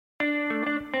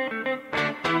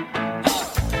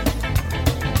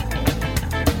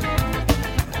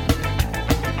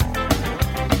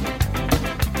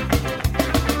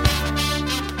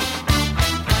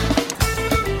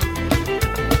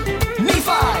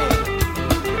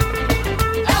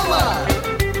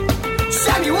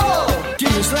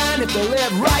people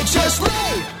live righteously.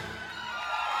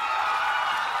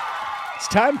 It's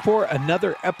time for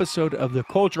another episode of the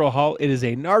Cultural Hall. It is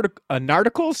a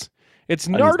Narticles. It's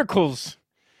Narticles.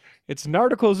 It's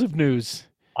Narticles of news.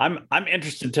 I'm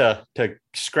interested to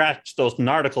scratch those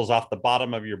narticles off the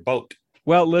bottom of your boat.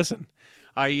 Well, listen,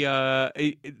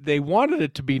 they wanted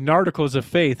it to be Narticles of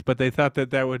Faith, but they thought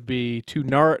that would be too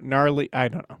gnarly. I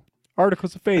don't know.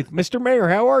 Articles of Faith. Mr. Mayor,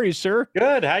 how are you, sir?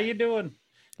 Good. How you doing?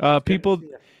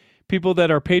 People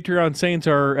that are Patreon saints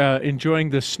are enjoying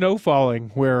the snow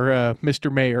falling where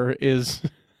Mr. Mayor is.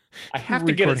 I have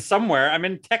to get it somewhere. I'm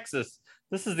in Texas.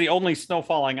 This is the only snow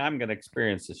falling I'm going to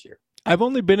experience this year. I've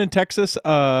only been in Texas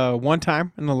one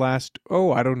time in the last,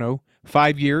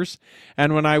 5 years.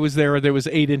 And when I was there was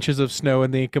 8 inches of snow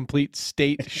and the complete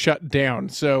state shut down.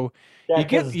 So you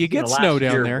get snow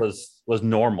down there. Was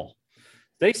normal.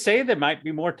 They say there might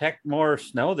be more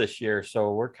snow this year.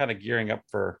 So we're kind of gearing up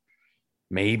for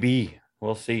maybe.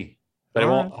 We'll see. But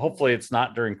hopefully it's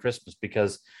not during Christmas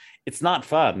because it's not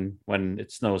fun when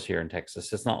it snows here in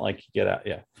Texas. It's not like you get out.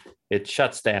 Yeah. It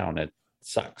shuts down. It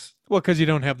sucks. Well, because you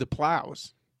don't have the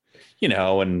plows.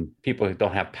 And people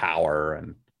don't have power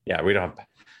and we don't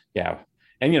have,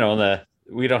 and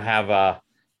we don't have,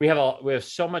 we have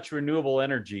so much renewable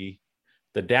energy.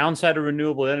 The downside of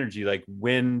renewable energy, like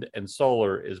wind and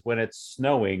solar, is when it's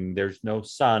snowing, there's no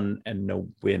sun and no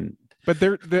wind. But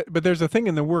there's a thing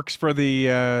in the works for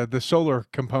the solar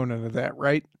component of that,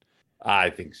 right? I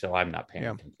think so. I'm not paying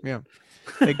attention.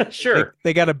 Yeah. Sure.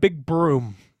 They got a big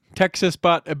broom. Texas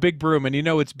bought a big broom, and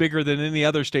it's bigger than any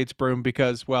other state's broom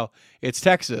because, well, it's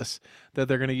Texas that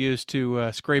they're going to use to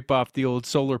scrape off the old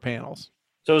solar panels.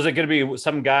 So is it going to be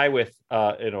some guy with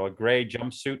a gray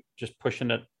jumpsuit just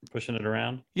pushing it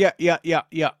around? Yeah.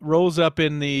 Rolls up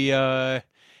in the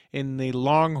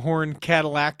Longhorn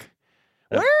Cadillac.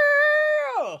 Yeah.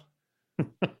 Well,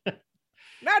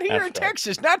 not here in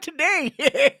Texas, not today.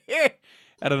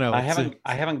 I don't know. I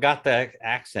haven't got the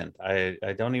accent. I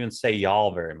don't even say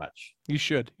y'all very much. You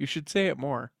should say it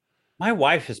more. My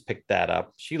wife has picked that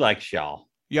up. She likes y'all.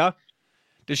 Yeah.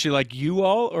 Does she like you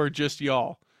all or just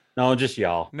y'all? No, just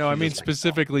y'all. No, I mean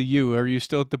specifically you. Are you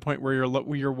still at the point where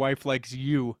your wife likes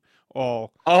you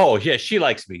all? Oh, yeah, she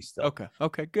likes me still.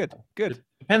 Okay, good. It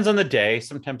depends on the day.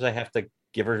 Sometimes I have to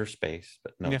give her space,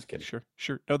 but no, just kidding.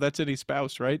 Sure. No, that's any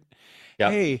spouse, right?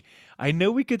 Yeah. Hey, I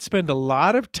know we could spend a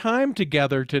lot of time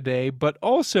together today, but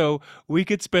also we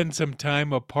could spend some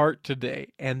time apart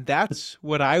today, and that's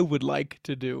what I would like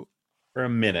to do. For a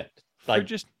minute. For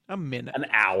just a minute. An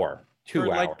hour. 2 hours.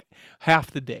 Like half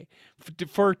the day.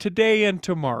 For today and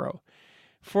tomorrow.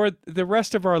 For the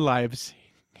rest of our lives,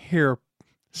 here,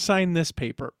 sign this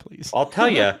paper, please. I'll tell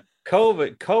you,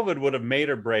 COVID would have made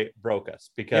or broke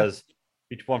us because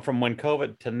from when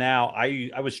COVID to now,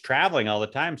 I was traveling all the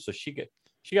time. So she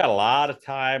got a lot of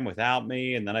time without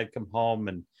me. And then I'd come home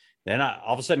and then all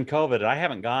of a sudden COVID, I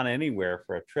haven't gone anywhere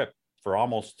for a trip for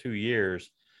almost 2 years.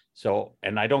 So,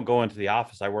 and I don't go into the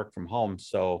office. I work from home.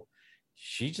 So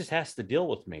she just has to deal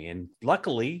with me. And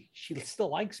luckily she still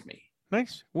likes me.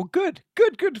 Nice. Well, good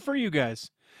for you guys.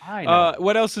 I know.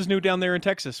 What else is new down there in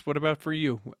Texas? What about for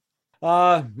you?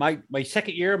 My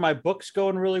second year, my book's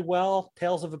going really well.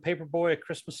 Tales of a Paperboy, A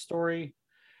Christmas Story.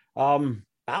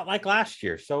 About like last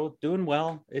year. So doing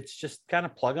well. It's just kind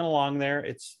of plugging along there.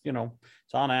 It's,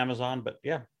 it's on Amazon, but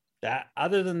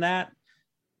other than that,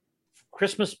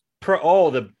 Christmas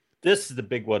this is the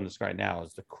big one that's right now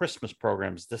is the Christmas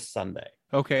programs this Sunday.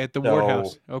 Okay. At the Ward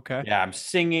House. Okay. Yeah. I'm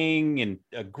singing in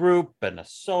a group and a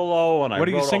solo. And what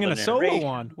are you singing a solo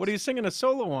on? What are you singing a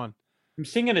solo on? I'm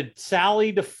singing a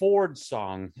Sally DeFord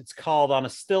song. It's called On a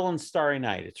Still and Starry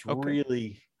Night. It's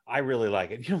I really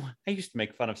like it. I used to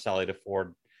make fun of Sally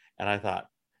DeFord and I thought,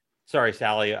 sorry,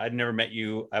 Sally, I'd never met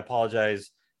you. I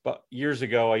apologize. But years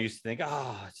ago, I used to think,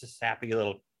 it's just sappy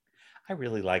little. I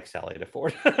really like Sally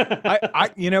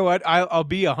DeFord. You know what? I'll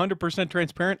be 100%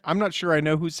 transparent. I'm not sure I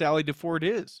know who Sally DeFord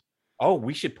is. Oh,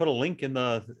 we should put a link in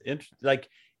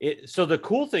so the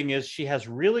cool thing is she has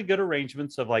really good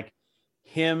arrangements of like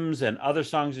hymns and other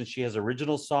songs, and she has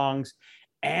original songs,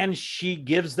 and she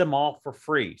gives them all for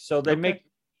free. So they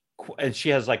and she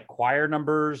has like choir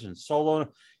numbers and solo.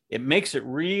 It makes it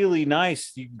really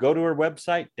nice. You can go to her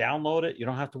website, download it. You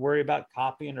don't have to worry about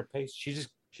copying or paste. She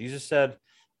just said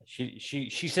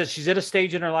she says she's at a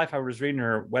stage in her life. I was reading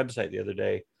her website the other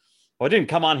day. Well, I didn't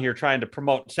come on here trying to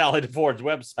promote Sally DeFord's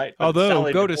website.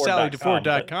 Although go to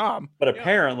sallydeford.com. But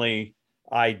apparently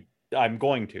I'm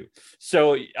going to.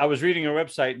 So I was reading her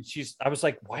website and I was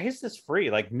like, why is this free?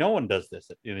 Like no one does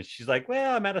this. She's like,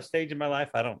 well, I'm at a stage in my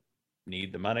life. I don't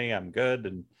need the money. I'm good.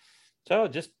 And so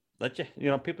just let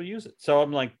people use it. So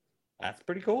I'm like, That's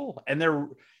pretty cool. And they're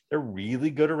really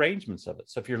good arrangements of it.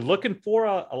 So if you're looking for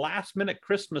a last minute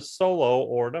Christmas solo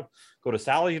order, go to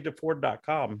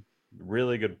SallyDeFord.com.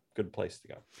 Really good place to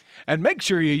go. And make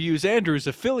sure you use Andrew's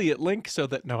affiliate link so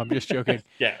that I'm just joking.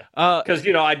 Yeah. Because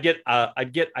I'd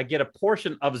get a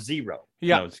portion of zero.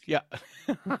 Yeah. Yeah.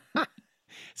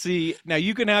 See, now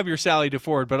you can have your Sally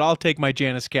DeFord, but I'll take my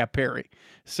Janice Cap Perry.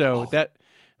 So that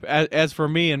as for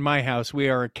me and my house, we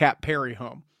are a Cap Perry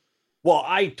home. Well,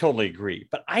 I totally agree.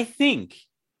 But I think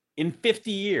in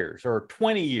 50 years or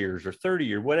 20 years or 30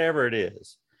 years, whatever it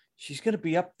is, she's going to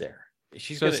be up there.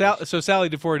 So Sally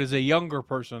DeFord is a younger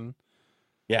person.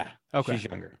 Yeah. Okay. She's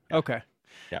younger. Yeah. Okay.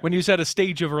 Yeah. When you said a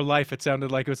stage of her life, it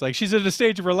sounded like it was like she's at a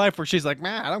stage of her life where she's like,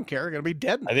 man, I don't care. I'm going to be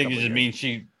dead. I think it just means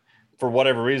she, for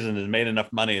whatever reason, has made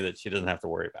enough money that she doesn't have to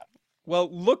worry about it. Well,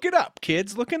 look it up,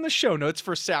 kids. Look in the show notes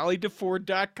for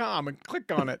SallyDeFord.com and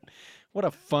click on it. What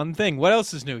a fun thing. What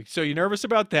else is new? So you nervous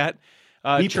about that?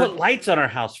 We put lights on our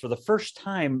house for the first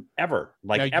time ever.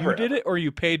 Now, you did it or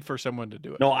you paid for someone to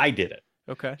do it? No, I did it.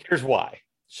 Okay. Here's why.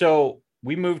 So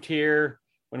we moved here.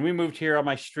 When we moved here on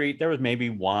my street, there was maybe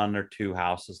 1 or 2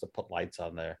 houses that put lights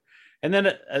on there. And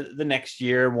then the next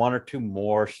year, 1 or 2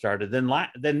 more started.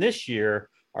 Then this year,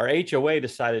 our HOA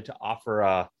decided to offer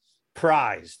a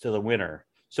prize to the winner.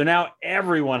 So now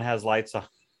everyone has lights on.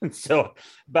 And so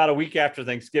about a week after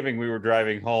Thanksgiving, we were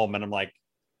driving home and I'm like,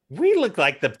 we look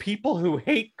like the people who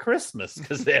hate Christmas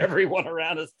because everyone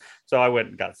around us. So I went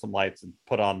and got some lights and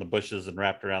put on the bushes and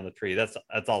wrapped around the tree. That's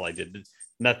all I did.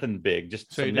 Nothing big.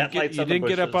 Just so some net lights on the bushes. You didn't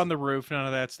get up on the roof, none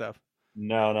of that stuff.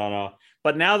 No.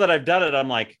 But now that I've done it, I'm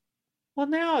like, well,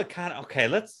 now it kind of, okay,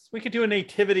 we could do a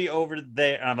nativity over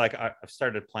there. And I'm like, I've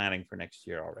started planning for next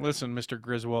year already. Listen, Mr.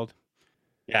 Griswold.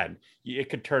 Yeah, it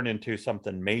could turn into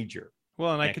something major.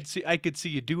 Well, and I could see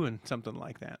you doing something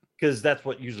like that. Because that's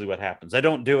usually what happens. I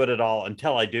don't do it at all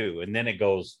until I do. And then it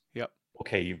goes, yep.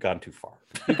 Okay, you've gone too far.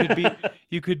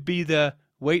 You could be the,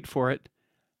 wait for it,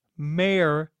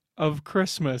 mayor of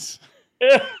Christmas.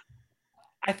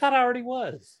 I thought I already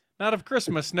was. Not of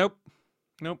Christmas. Nope.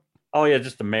 Oh, yeah,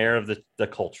 just the mayor of the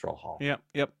cultural hall.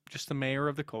 Yep. Just the mayor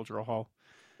of the cultural hall.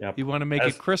 Yep. You want to make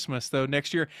it Christmas, though,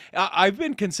 next year. I've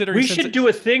been considering... We should do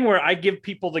a thing where I give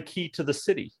people the key to the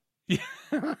city.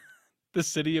 The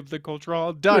city of the cultural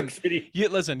hall. Done.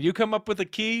 Listen, you come up with a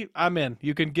key, I'm in.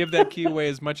 You can give that key away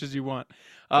as much as you want.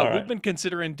 Right. We've been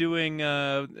considering doing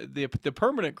the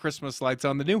permanent Christmas lights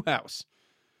on the new house.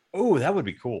 Oh, that would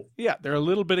be cool. Yeah, they're a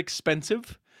little bit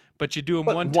expensive, but you do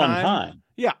them one time.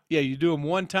 Yeah, you do them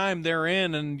one time, they're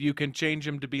in, and you can change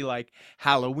them to be like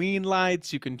Halloween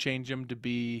lights. You can change them to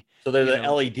be... So they're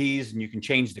the LEDs, and you can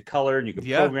change the color, and you can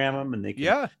program them, and they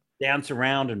can dance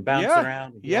around and bounce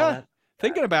around. And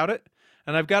thinking about it.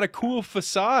 And I've got a cool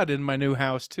facade in my new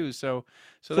house, too. So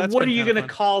that's what are you going to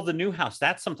call the new house?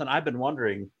 That's something I've been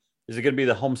wondering. Is it going to be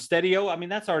the Homesteadio? I mean,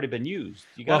 that's already been used.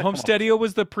 Homesteadio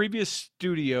was the previous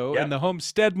studio, and the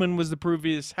Homesteadman was the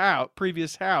previous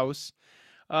house.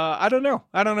 I don't know.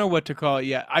 I don't know what to call it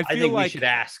yet. I think we should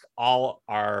ask all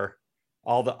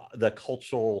the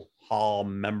cultural hall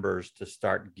members to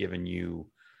start giving you.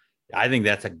 I think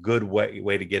that's a good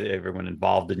way to get everyone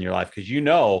involved in your life, because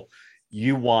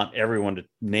you want everyone to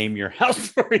name your house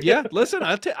for you. Yeah, listen,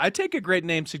 I take a great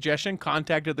name suggestion.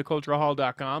 Contact at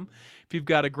theculturalhall.com if you've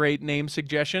got a great name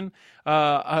suggestion.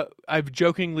 I've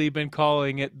jokingly been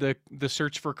calling it the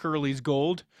Search for Curly's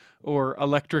Gold or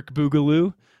Electric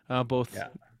Boogaloo, both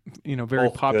very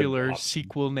both popular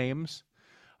sequel names.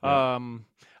 Yeah.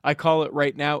 I call it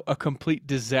right now a complete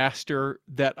disaster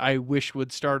that I wish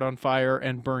would start on fire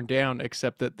and burn down,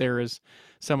 except that there is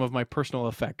some of my personal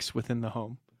effects within the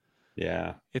home.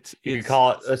 Yeah, you could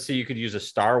call it. Let's see, you could use a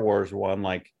Star Wars one,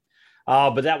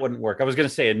 but that wouldn't work. I was going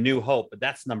to say A New Hope, but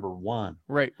that's number 1.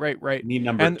 Right. Need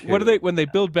number 2. What do they when they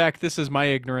build back? This is my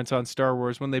ignorance on Star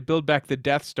Wars. When they build back the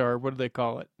Death Star, what do they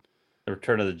call it? The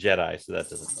Return of the Jedi. So that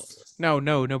doesn't know.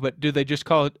 No. But do they just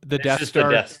call it the Death Star?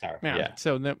 The Death Star. Yeah.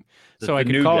 So I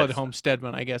can call it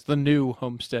Homesteadman, I guess. The new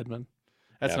Homesteadman.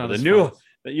 That's not the new.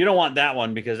 You don't want that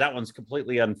one because that one's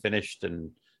completely unfinished and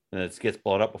it gets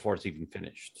blown up before it's even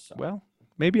finished. So. Well,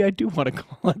 maybe I do want to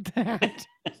call it that.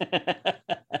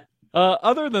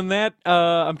 Other than that,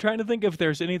 I'm trying to think if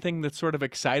there's anything that's sort of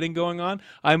exciting going on.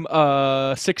 I'm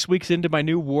 6 weeks into my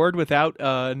new ward without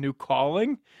a new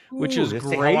calling, which is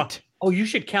great. You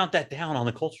should count that down on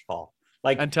the culture hall.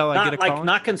 Until I get a calling?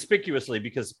 Not conspicuously,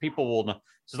 because people will know.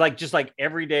 So just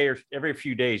every day or every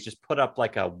few days, just put up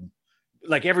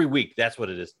every week. That's what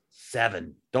it is.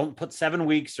 7. Don't put 7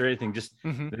 weeks or anything. Just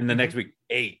in the next week,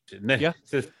 8. And then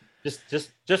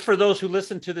just for those who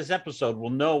listen to this episode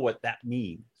will know what that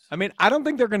means. I mean, I don't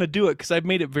think they're going to do it because I've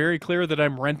made it very clear that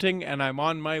I'm renting and I'm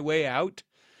on my way out.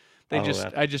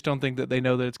 I just don't think that they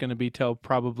know that it's going to be till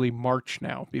probably March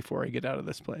now before I get out of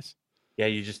this place. Yeah,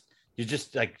 you just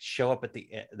like show up at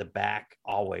the back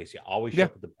always. You always show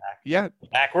up at the back. Yeah, the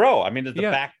back row. I mean, the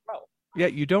back row. Yeah,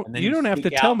 you don't have to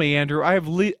tell me, Andrew. I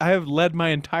have led my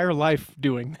entire life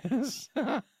doing this.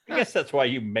 I guess that's why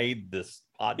you made this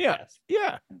podcast.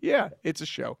 Yeah, it's a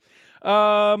show.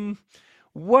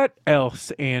 What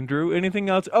else, Andrew? Anything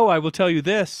else? Oh, I will tell you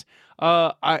this.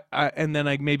 And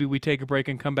then maybe we take a break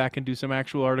and come back and do some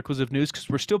actual articles of news because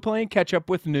we're still playing catch up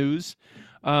with news.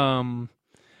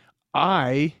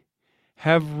 I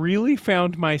have really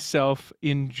found myself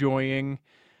enjoying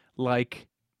like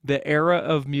the era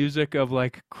of music of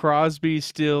like Crosby,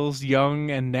 Stills, Young,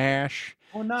 and Nash.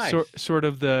 Oh, nice. Sort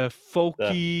of the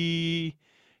folky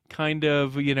kind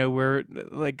of, where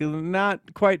like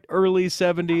not quite early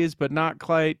 70s, but not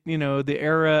quite, the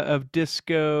era of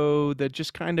disco that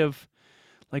just kind of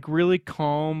like really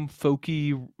calm,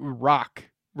 folky rock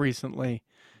recently.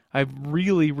 I've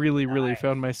really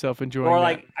found myself enjoying. Or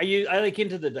like, that. I like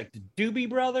into the Doobie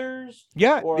Brothers?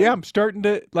 Yeah, I'm starting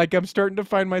to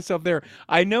find myself there.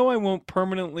 I know I won't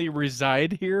permanently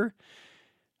reside here.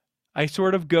 I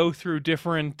sort of go through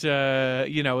different,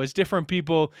 as different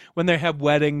people, when they have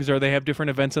weddings or they have different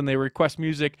events and they request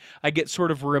music, I get sort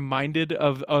of reminded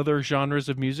of other genres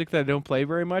of music that I don't play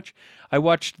very much. I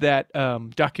watched that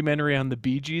documentary on the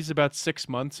Bee Gees about 6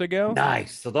 months ago.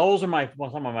 Nice. So those are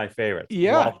some of my favorites.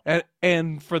 Yeah.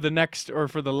 And for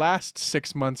the last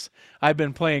 6 months, I've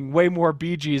been playing way more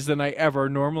Bee Gees than I ever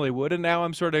normally would. And now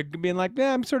I'm sort of being like,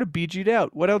 I'm sort of Bee Geed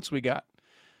out. What else we got?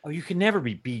 Oh, you can never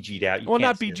be Bee Geed out. Well,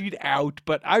 not Bee Geed out,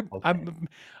 but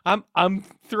I'm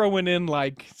throwing in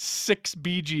like 6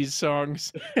 Bee Gees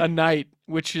songs a night,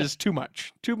 which is too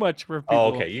much for people.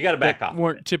 Oh, okay, you got to back off.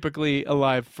 Weren't typically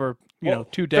alive for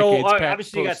 2 decades. So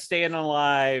obviously, you got Staying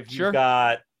Alive. Sure. You've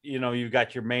got you've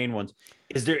got your main ones.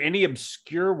 Is there any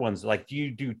obscure ones? Like, do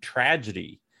you do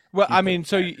Tragedy? Well, I mean,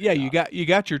 so you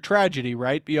got your Tragedy,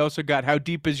 right? But you also got How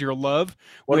Deep Is Your Love,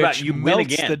 what which about You Win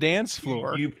melts Again? The dance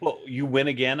floor. You Win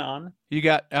Again on? You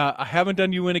got I haven't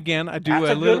done You Win Again. I do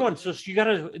That's a good one. So you got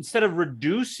to, instead of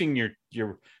reducing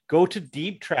your go to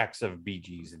deep tracks of Bee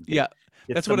Gees.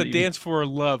 That's what a dance floor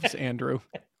loves, Andrew.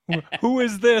 Who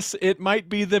is this? It might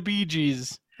be the Bee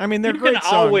Gees. I mean, they're great songs. You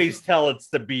can always tell it's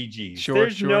the Bee Gees. Sure,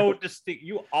 There's no distinct.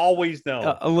 You always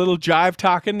know. A little jive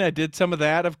talking. I did some of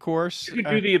that, of course. You could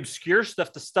do the obscure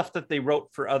stuff, the stuff that they wrote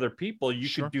for other people. You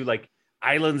could do like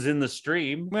Islands in the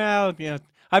Stream. Well, yeah,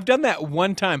 I've done that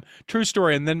one time. True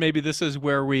story. And then maybe this is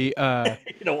where we.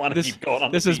 You don't want to keep going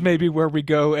on. This is maybe where we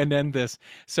go and end this.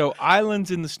 So, Islands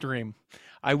in the Stream.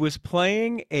 I was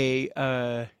playing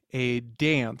a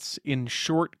dance in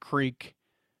Short Creek,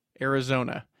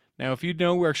 Arizona. Now, if you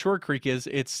know where Short Creek is,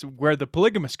 it's where the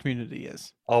polygamous community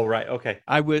is. Oh, right. Okay.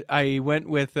 I went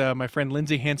with my friend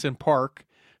Lindsay Hansen Park,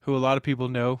 who a lot of people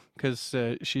know because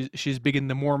she's big in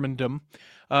the Mormondom.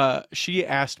 She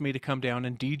asked me to come down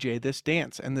and DJ this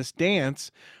dance, and this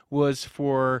dance was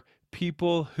for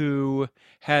people who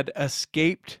had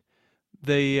escaped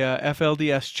the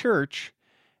FLDS church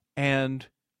and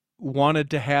wanted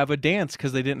to have a dance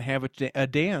because they didn't have a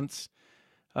dance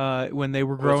when they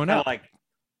were growing up. Like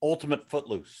Ultimate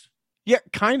Footloose. Yeah,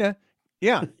 kind of.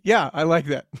 Yeah, I like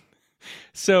that.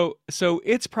 So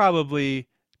it's probably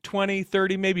 20,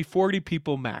 30, maybe 40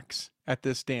 people max at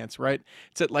this dance, right?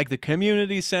 It's at like the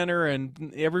community center,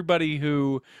 and everybody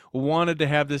who wanted to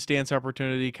have this dance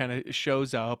opportunity kind of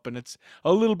shows up, and it's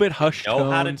a little bit hushed tones.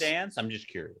 Know how to dance? I'm just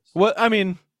curious. Well, I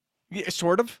mean, yeah,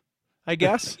 sort of. I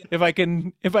guess if I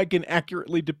can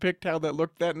accurately depict how that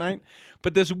looked that night.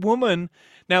 But this woman,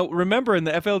 now remember, in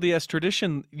the FLDS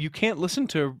tradition, you can't listen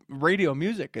to radio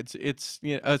music. It's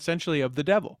essentially of the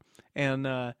devil,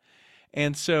 and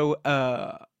so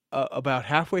about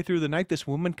halfway through the night, this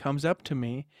woman comes up to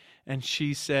me and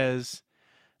she says,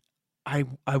 I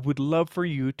would love for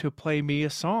you to play me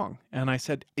a song. And I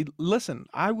said, listen,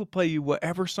 I will play you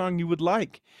whatever song you would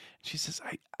like. She says,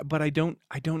 but I don't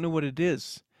know what it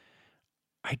is.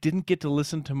 I didn't get to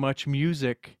listen to much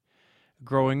music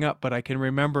growing up, but I can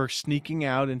remember sneaking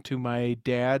out into my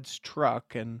dad's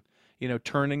truck and,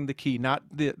 turning the key, not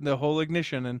the whole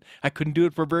ignition. And I couldn't do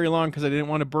it for very long because I didn't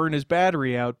want to burn his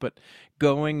battery out, but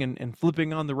going and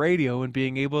flipping on the radio and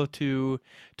being able to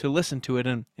listen to it.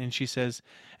 And she says,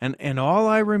 and all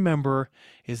I remember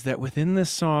is that within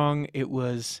this song,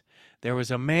 there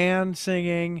was a man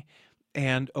singing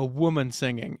and a woman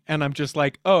singing. And I'm just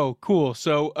like, oh, cool.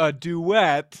 So a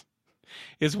duet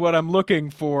is what I'm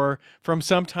looking for from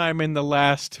sometime in the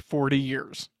last 40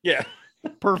 years. Yeah.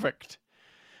 Perfect.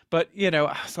 But,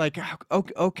 I was like,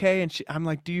 okay. And I'm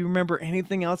like, do you remember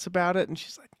anything else about it? And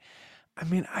she's like, I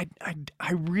mean, I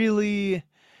really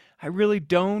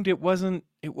don't. It wasn't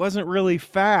really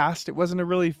fast. It wasn't a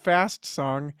really fast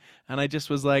song. And I just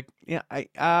was like, yeah,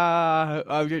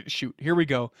 shoot, here we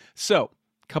go. So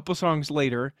a couple songs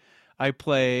later, I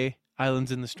play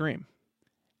Islands in the Stream.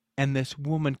 And this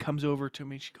woman comes over to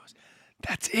me. She goes,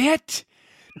 that's it.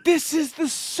 This is the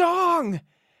song.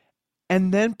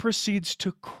 And then proceeds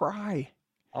to cry.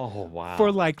 Oh, wow.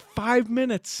 For like 5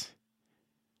 minutes.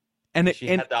 And she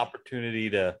had the opportunity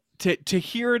to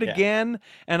hear it again.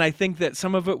 And I think that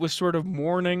some of it was sort of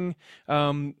mourning,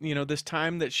 this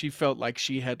time that she felt like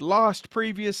she had lost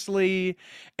previously,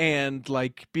 and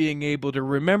like being able to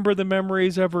remember the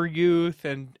memories of her youth,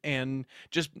 and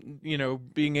just,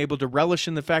 being able to relish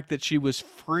in the fact that she was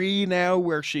free now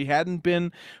where she hadn't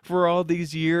been for all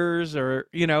these years, or,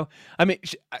 I mean,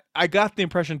 I got the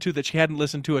impression too that she hadn't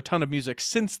listened to a ton of music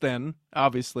since then,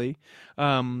 obviously.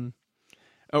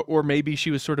 Or maybe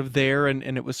she was sort of there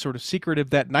and it was sort of secretive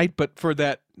that night, but for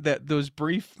those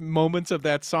brief moments of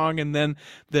that song and then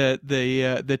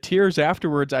the tears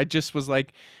afterwards, I just was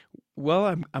like,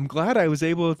 well, I'm glad I was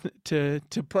able to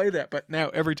play that. But now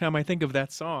every time I think of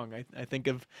that song, I think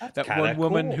of that one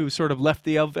woman who sort of left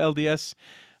the LDS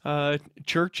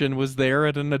church and was there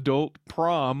at an adult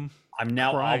prom. I'm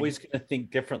now always going to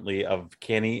think differently of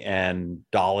Kenny and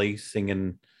Dolly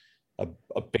singing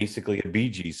basically a Bee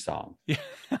Gees song. Yeah.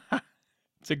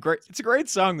 It's a great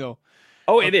song though.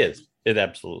 Oh, it is. It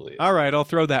absolutely is. All right, I'll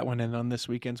throw that one in on this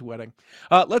weekend's wedding.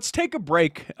 Let's take a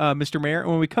break, Mr. Mayor. And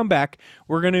when we come back,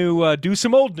 we're going to do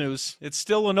some old news. It's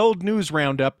still an old news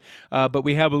roundup, but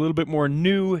we have a little bit more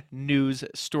new news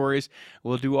stories.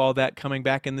 We'll do all that coming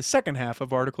back in the second half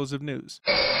of Articles of News.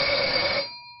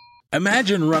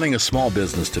 Imagine running a small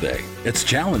business today. It's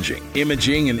challenging.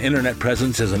 Imaging and internet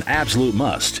presence is an absolute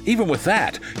must. Even with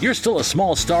that, you're still a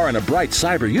small star in a bright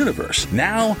cyber universe.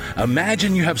 Now,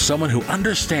 imagine you have someone who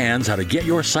understands how to get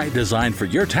your site designed for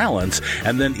your talents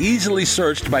and then easily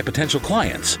searched by potential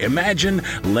clients. Imagine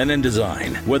Lennon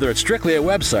Design. Whether it's strictly a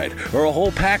website or a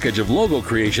whole package of logo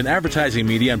creation, advertising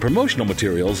media, and promotional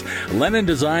materials, Lennon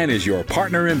Design is your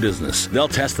partner in business. They'll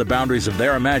test the boundaries of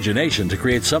their imagination to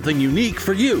create something unique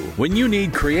for you. When you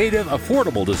need creative,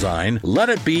 affordable design, let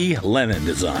it be Lennon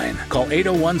Design. Call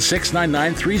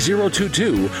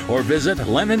 801-699-3022 or visit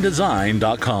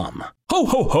LennonDesign.com. Ho,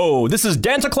 ho, ho! This is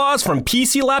Santa Claus from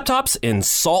PC Laptops in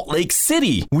Salt Lake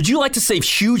City. Would you like to save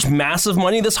huge, massive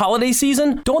money this holiday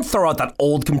season? Don't throw out that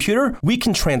old computer. We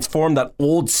can transform that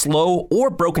old, slow, or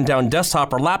broken down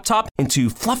desktop or laptop into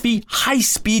fluffy,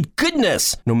 high-speed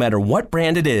goodness, no matter what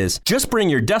brand it is. Just bring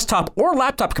your desktop or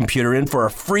laptop computer in for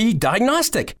a free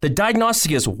diagnostic. The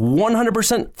diagnostic is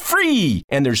 100% free,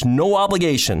 and there's no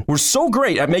obligation. We're so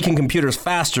great at making computers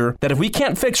faster that if we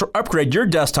can't fix or upgrade your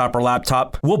desktop or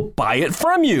laptop, we'll buy it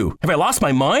from you. Have I lost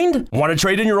my mind? Want to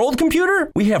trade in your old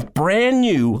computer? We have brand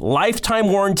new lifetime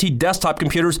warranty desktop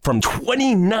computers from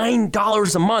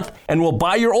 $29 a month, and we'll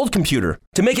buy your old computer.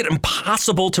 To make it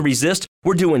impossible to resist,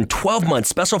 we're doing 12-month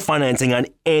special financing on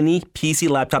any PC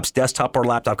Laptops desktop or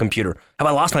laptop computer. Have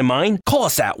I lost my mind? Call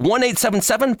us at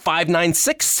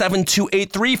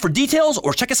 1-877-596-7283 for details,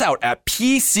 or check us out at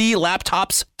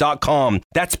PCLaptops.com.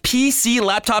 That's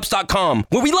PCLaptops.com,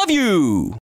 where we love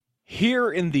you.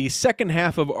 Here in the second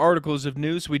half of Articles of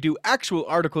News, we do actual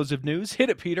Articles of News. Hit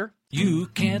it, Peter. You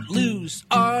can't lose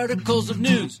Articles of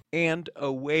News. And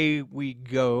away we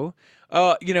go.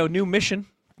 New mission,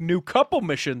 new couple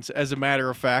missions, as a matter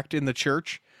of fact, in the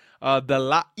church. The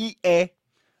Laie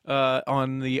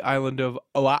on the island of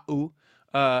Oahu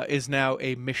is now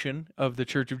a mission of the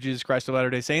Church of Jesus Christ of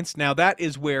Latter-day Saints. Now, that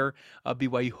is where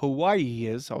BYU Hawaii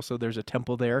is. Also, there's a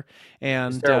temple there.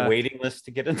 And is there a waiting list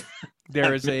to get in?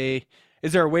 Is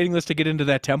there a waiting list to get into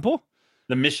that temple?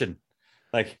 The mission.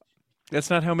 That's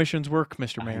not how missions work,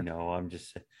 Mr. Mayor. I know, I'm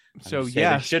just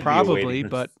yes, probably,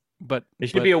 but there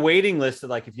should be a waiting list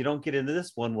that, if you don't get into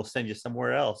this one, we'll send you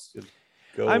somewhere else.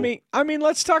 Go. I mean,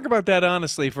 let's talk about that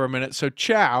honestly for a minute. So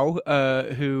Chow,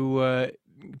 who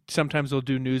sometimes will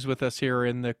do news with us here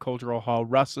in the Cultural Hall,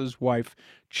 Russ's wife,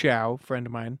 Chow, friend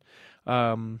of mine,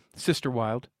 Sister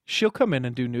Wild, she'll come in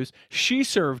and do news. She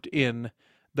served in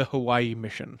the Hawaii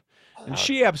mission, and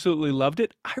she absolutely loved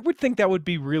it. I would think that would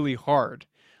be really hard.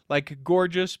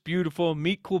 Gorgeous, beautiful,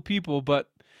 meet cool people, but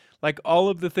all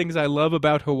of the things I love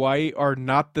about Hawaii are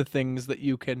not the things that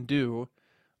you can do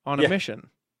on a mission.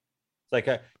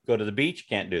 It's go to the beach,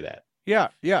 can't do that. Yeah.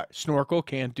 Snorkel,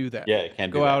 can't do that. Yeah,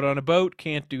 can't go out on a boat,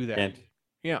 can't do that. Can't.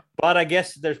 Yeah. But I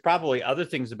guess there's probably other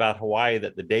things about Hawaii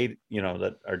that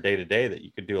that are day to day that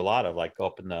you could do a lot of, go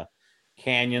up in the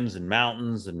canyons and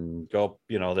mountains and go,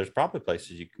 there's probably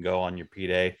places you can go on your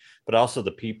P-Day, but also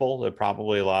the people. There are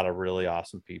probably a lot of really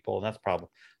awesome people. And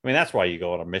that's why you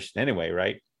go on a mission anyway,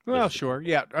 right? Well, sure.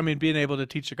 Yeah. I mean, being able to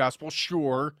teach the gospel,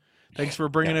 sure. Thanks for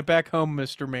bringing it back home,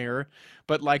 Mr. Mayor.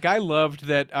 But I loved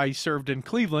that I served in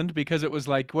Cleveland because it was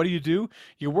like, what do?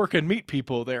 You work and meet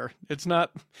people there. It's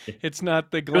not the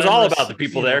glamorous. It was all about the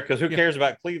people there, because who cares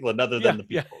about Cleveland other than the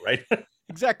people, right?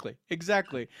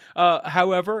 Exactly.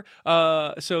 However,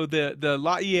 so the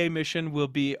Laie mission will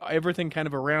be everything kind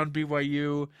of around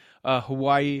BYU,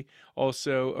 Hawaii,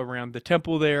 also around the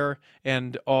temple there,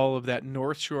 and all of that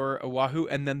North Shore, Oahu,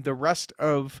 and then the rest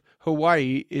of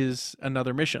Hawaii is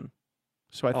another mission.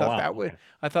 So I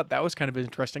thought that was kind of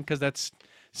interesting, because that's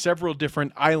several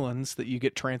different islands that you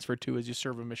get transferred to as you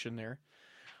serve a mission there.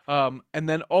 And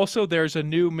then also there's a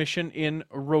new mission in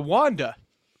Rwanda.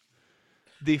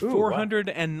 The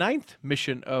 409th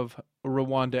mission of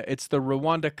Rwanda. It's the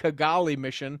Rwanda Kigali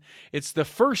mission. It's the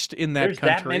first in that country.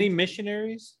 There's that many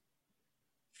missionaries?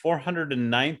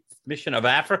 409th mission of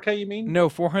Africa, you mean? No,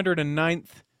 409th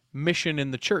mission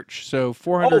in the church. So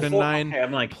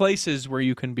 409 places where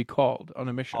you can be called on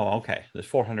a mission. Oh, okay. There's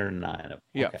 409. Okay.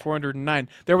 Yeah, 409.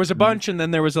 There was a bunch, and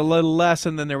then there was a little less,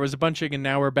 and then there was a bunch, and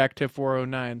now we're back to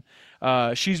 409.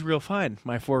 She's real fine,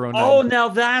 my 409. Oh, now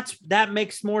that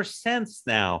makes more sense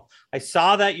now. I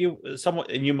saw that you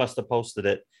must have posted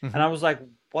it, and I was like,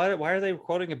 why are they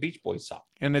quoting a Beach Boys song?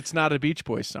 And it's not a Beach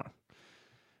Boys song.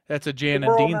 That's a Jan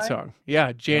and Dean song.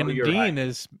 Yeah, Jan and Dean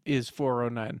is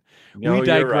 409. We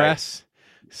digress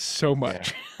so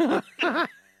much. Yeah. Come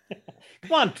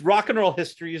on, rock and roll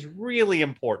history is really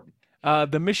important.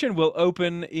 The mission will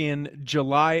open in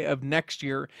July of next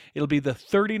year. It'll be the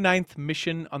 39th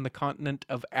mission on the continent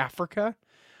of Africa.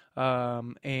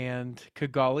 And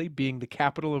Kigali being the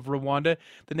capital of Rwanda,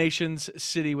 the nation's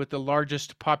city with the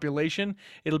largest population.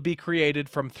 It'll be created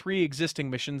from 3 existing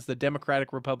missions: the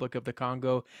Democratic Republic of the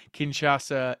Congo,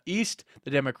 Kinshasa East,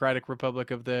 the Democratic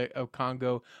Republic of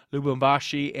Congo,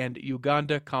 Lubumbashi, and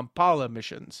Uganda, Kampala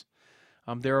missions.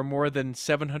 There are more than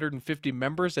 750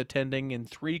 members attending in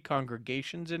 3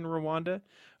 congregations in Rwanda,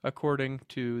 according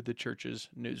to the church's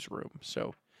newsroom.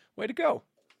 So, way to go.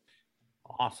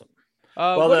 Awesome.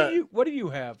 What do you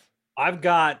have? I've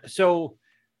got so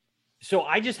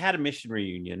I just had a mission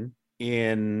reunion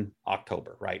in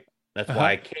October, right? That's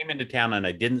why I came into town and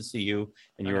I didn't see you,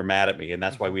 and you were mad at me, and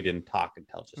that's why we didn't talk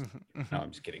until just. No,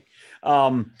 I'm just kidding.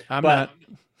 I'm not.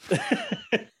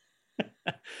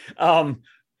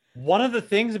 One of the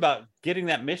things about getting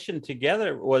that mission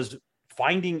together was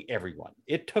finding everyone.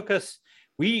 It took us.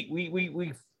 We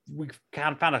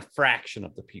kind of found a fraction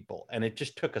of the people, and it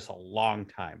just took us a long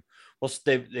time. Well,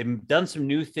 they've done some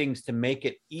new things to make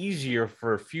it easier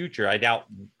for future. I doubt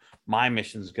my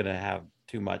mission is going to have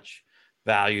too much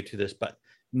value to this, but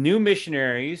new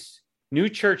missionaries, new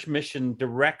church mission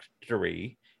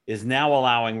directory is now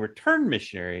allowing return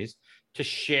missionaries to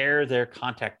share their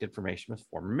contact information with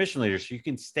former mission leaders. So you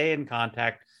can stay in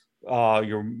contact.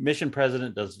 Your mission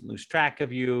president doesn't lose track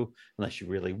of you unless you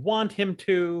really want him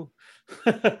to,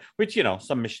 which,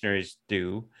 some missionaries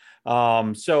do.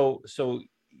 So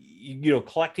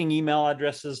collecting email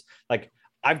addresses, like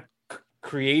I've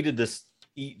created this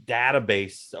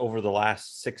database over the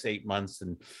last 6-8 months,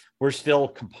 and we're still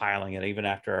compiling it even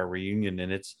after our reunion.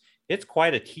 And it's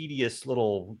quite a tedious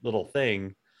little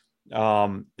thing.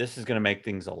 This is going to make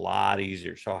things a lot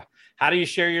easier. So how do you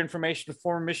share your information with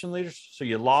former mission leaders? So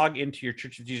you log into your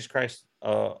Church of Jesus Christ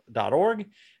 .org,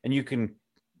 and you can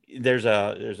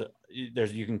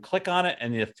you can click on it,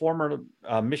 and the former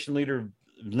mission leader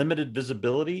limited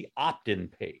visibility opt-in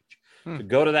page. So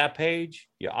go to that page,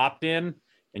 you opt in,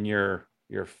 and your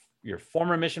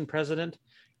former mission president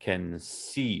can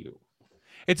see you.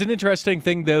 It's an interesting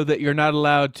thing, though, that you're not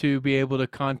allowed to be able to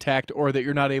contact, or that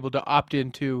you're not able to opt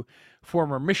into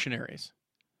former missionaries.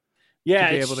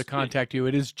 Yeah, to be able to contact you.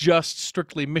 It is just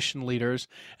strictly mission leaders.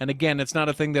 And again, it's not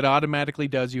a thing that automatically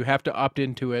does. You have to opt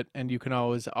into it, and you can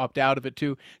always opt out of it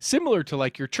too. Similar to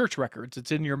like your church records.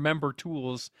 It's in your Member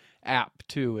Tools app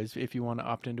too, as if you want to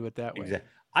opt into it that way. Exactly.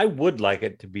 I would like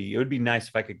it would be nice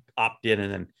if I could opt in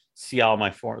and then see all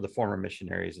the former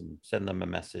missionaries and send them a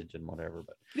message and whatever.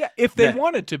 But yeah, if they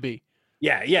wanted to be.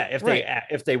 Yeah. If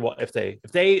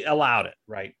they allowed it,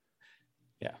 right?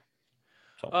 Yeah.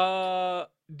 So.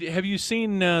 Have you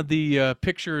seen the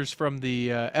pictures from the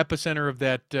epicenter of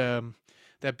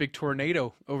that big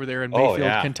tornado over there in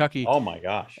Mayfield, Kentucky? Oh my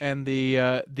gosh! And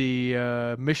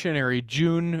the missionary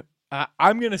June.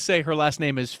 I'm going to say her last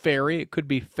name is Ferry. It could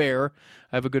be Fair.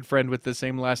 I have a good friend with the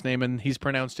same last name, and he's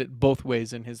pronounced it both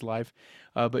ways in his life.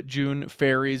 But June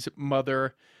Ferry's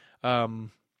mother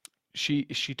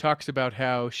She talks about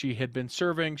how she had been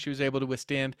serving. She was able to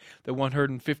withstand the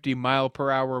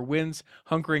 150-mile-per-hour winds,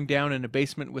 hunkering down in a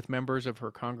basement with members of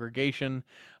her congregation.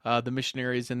 The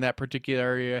missionaries in that particular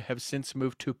area have since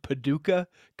moved to Paducah,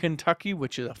 Kentucky,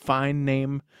 which is a fine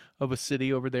name of a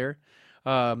city over there.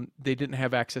 They didn't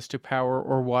have access to power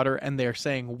or water, and they're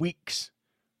saying weeks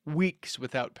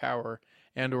without power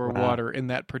and or water in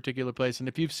that particular place. And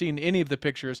if you've seen any of the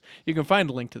pictures, you can find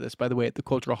a link to this, by the way, at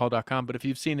theculturalhall.com. But if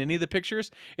you've seen any of the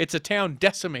pictures, it's a town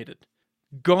decimated,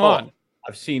 gone. Oh,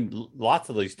 I've seen lots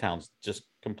of these towns just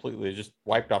completely just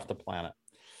wiped off the planet,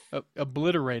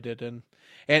 obliterated.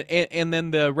 And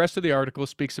then the rest of the article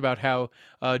speaks about how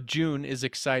June is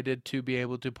excited to be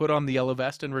able to put on the yellow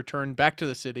vest and return back to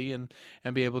the city and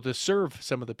be able to serve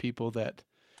some of the people that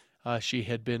she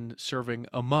had been serving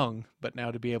among, but now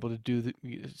to be able to do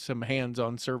some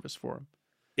hands-on service for them.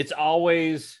 It's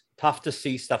always tough to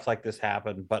see stuff like this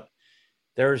happen, but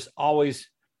there's always,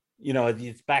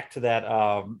 it's back to that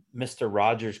Mr.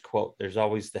 Rogers quote, there's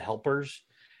always the helpers.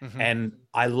 Mm-hmm. And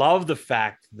I love the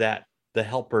fact that the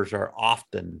helpers are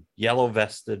often yellow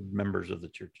vested members of the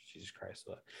Church of Jesus Christ.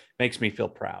 So it makes me feel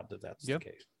proud that that's the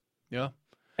case. Yeah.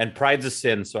 And pride's a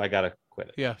sin, so I got to quit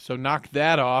it. Yeah. So knock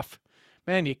that off.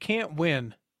 Man, you can't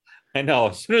win. I know.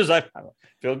 As soon as I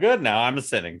feel good now, I'm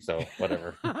sinning. So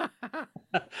whatever.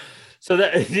 So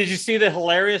did you see the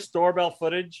hilarious doorbell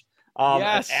footage?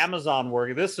 Yes. Amazon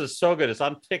working. This is so good. It's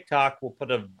on TikTok. You'll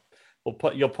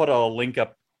put a link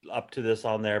up to this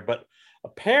on there. But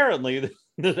apparently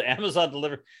the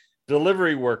Amazon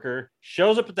delivery worker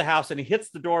shows up at the house and he hits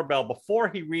the doorbell before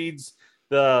he reads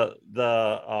the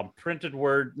printed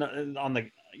word on the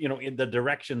in the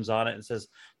directions on it. It says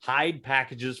hide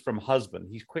packages from husband.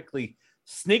 He quickly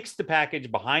sneaks the package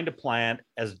behind a plant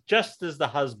as the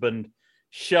husband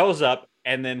shows up,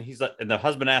 and then and the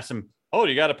husband asks him, "Oh,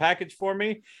 you got a package for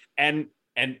me?" And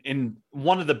in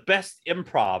one of the best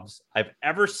improvs I've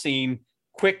ever seen,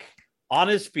 quick on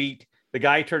his feet, the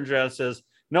guy turns around and says,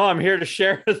 "No, I'm here to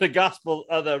share the gospel,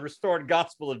 the restored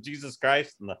gospel of Jesus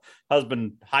Christ." And the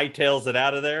husband hightails it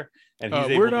out of there. And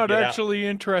he's we're not actually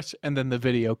interested. And then the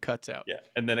video cuts out. Yeah,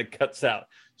 and then it cuts out.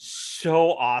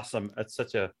 So awesome! It's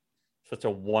such a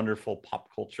wonderful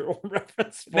pop cultural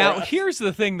reference. Now, here's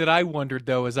the thing that I wondered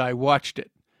though as I watched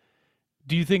it.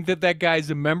 Do you think that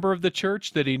guy's a member of the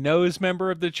church? That he knows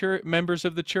members of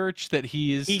the church? That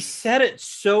he is? He said it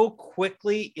so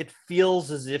quickly, it feels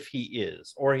as if he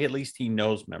is, or at least he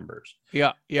knows members.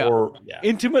 Yeah.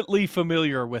 Intimately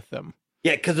familiar with them.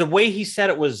 Yeah, because the way he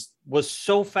said it was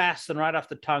so fast and right off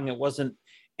the tongue. It wasn't,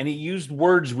 and he used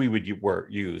words we would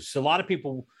use. So a lot of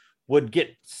people would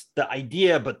get the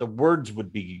idea, but the words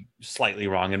would be slightly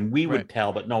wrong, and we would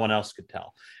tell, but no one else could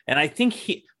tell. And I think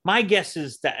my guess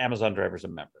is that Amazon driver's a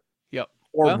member. Yep.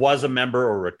 Or was a member,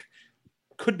 or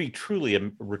could be truly a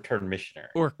returned missionary.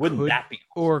 Or wouldn't that be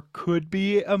awesome? Or could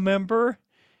be a member?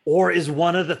 Or is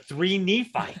one of the 3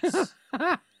 Nephites?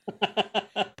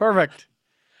 Perfect.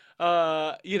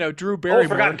 Drew Barrymore.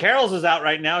 Forgotten Carols is out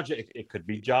right now. It could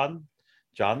be John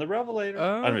the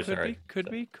Revelator. Could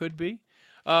be.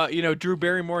 Drew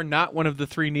Barrymore, not one of the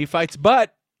 3 Nephites,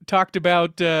 but talked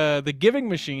about the giving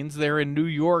machines there in New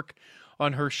York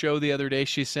on her show the other day.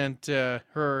 She sent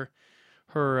her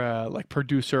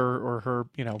producer or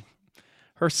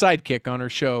her sidekick on her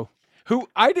show, who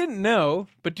I didn't know,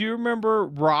 but do you remember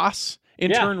Ross?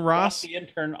 Ross, the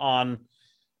intern on.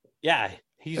 Yeah,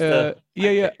 he's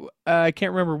I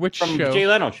can't remember which from show. Jay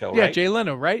Leno show, right? Yeah, Jay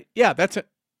Leno, right? Yeah, that's it.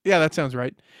 Yeah, that sounds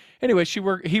right. Anyway,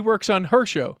 he works on her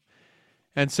show.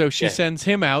 And so she sends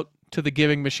him out to the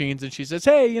giving machines, and she says,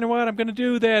 "Hey, you know what? I'm going to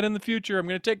do that in the future. I'm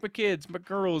going to take my kids, my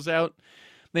girls out."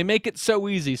 They make it so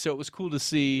easy. So it was cool to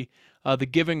see the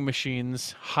giving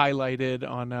machines highlighted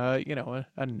on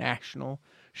a national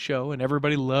show, and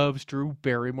everybody loves Drew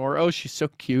Barrymore. Oh, she's so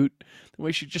cute. The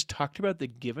way she just talked about the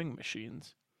giving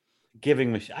machines.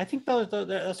 Giving machine. I think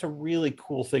that's a really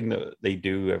cool thing that they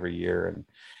do every year, and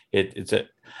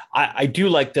I do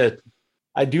like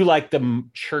the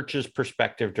church's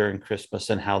perspective during Christmas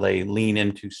and how they lean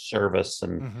into service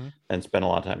and spend a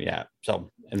lot of time. Yeah.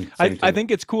 So, and I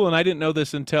think it's cool. And I didn't know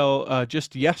this until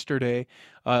just yesterday.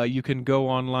 You can go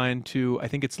online to, I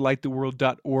think it's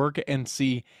lighttheworld.org, and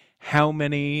see how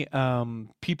many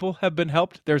people have been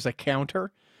helped. There's a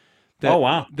counter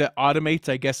that automates.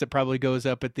 I guess it probably goes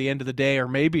up at the end of the day, or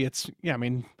maybe it's,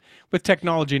 with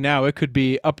technology now, it could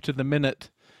be up to the minute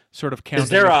sort of counting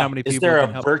how many people. Is there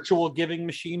a virtual giving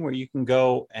machine where you can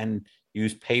go and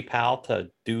use PayPal to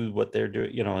do what they're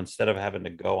doing, instead of having to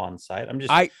go on site?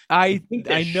 I think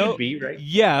there should be, right?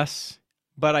 Yes,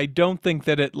 but I don't think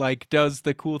that it like does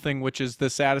the cool thing, which is the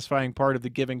satisfying part of the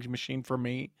giving machine for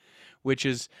me, which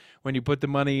is when you put the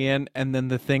money in and then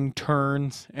the thing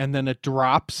turns and then it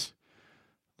drops.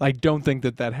 I don't think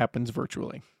that happens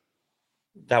virtually.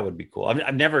 That would be cool.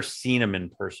 I've never seen them in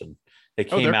person. They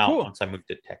came out cool. once I moved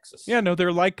to Texas. Yeah, no,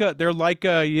 they're like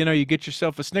you get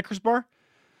yourself a Snickers bar.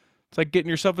 It's like getting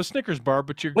yourself a Snickers bar,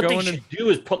 but what they should do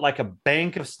is put like a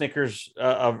bank of Snickers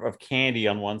of candy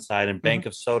on one side and bank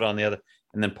of soda on the other,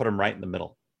 and then put them right in the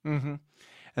middle. Mm-hmm.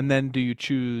 And then do you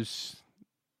choose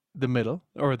the middle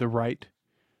or the right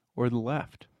or the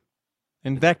left?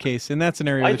 In that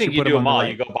scenario, I think you do them all.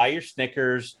 Right. You go buy your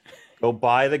Snickers, go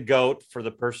buy the goat for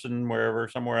the person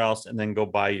somewhere else, and then go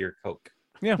buy your Coke.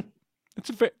 Yeah,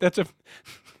 that's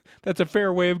a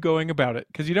fair way of going about it,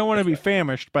 because you don't want to be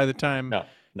famished by the time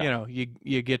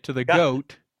you get to the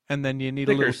goat, and then you need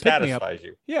Snickers a little pick me up. satisfies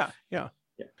you. Yeah.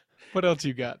 What else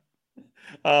you got?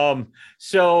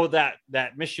 So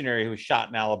that missionary who was shot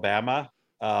in Alabama,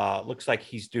 looks like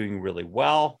he's doing really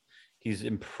well. He's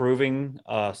improving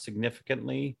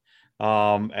significantly,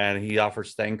 and he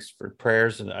offers thanks for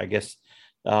prayers. And I guess,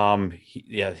 so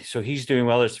he's doing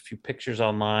well. There's a few pictures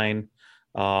online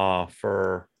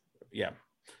so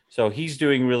he's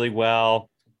doing really well.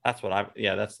 That's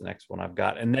the next one I've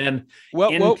got. And then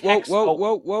whoa.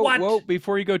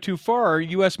 Before you go too far,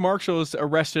 U.S. Marshals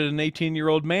arrested an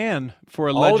 18-year-old man for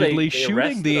allegedly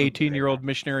shooting the 18-year-old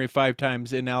missionary 5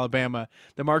 times in Alabama.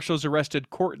 The Marshals arrested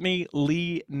Courtney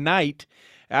Lee Knight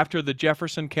after the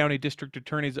Jefferson County District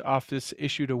Attorney's Office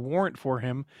issued a warrant for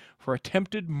him for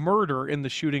attempted murder in the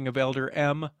shooting of Elder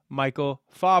M. Michael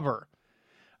Faber.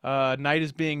 Knight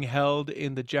is being held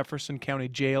in the Jefferson County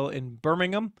Jail in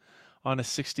Birmingham on a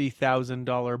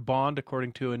 $60,000 bond,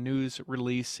 according to a news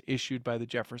release issued by the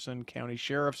Jefferson County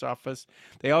Sheriff's Office.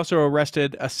 They also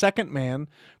arrested a second man,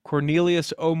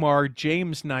 Cornelius Omar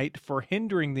James Knight, for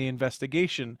hindering the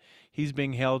investigation. He's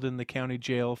being held in the county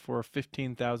jail for a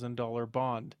 $15,000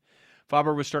 bond.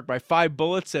 Faber was struck by 5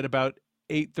 bullets at about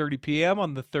 8:30 p.m.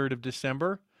 on the 3rd of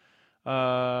December. They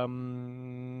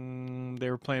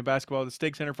were playing basketball at the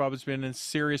Stake Center. Faber's been in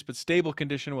serious but stable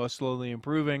condition while slowly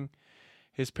improving.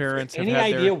 His parents have any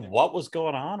idea what was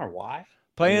going on or why?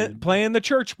 Playing the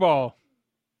church ball.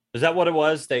 Is that what it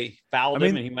was? They fouled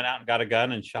him and he went out and got a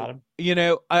gun and shot him? You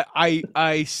know,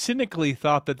 I cynically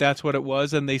thought that's what it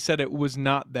was, and they said it was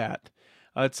not that.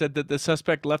 It said that the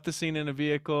suspect left the scene in a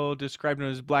vehicle, described him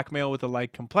as black male with a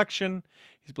light complexion.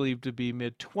 He's believed to be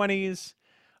mid-20s.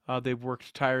 They've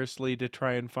worked tirelessly to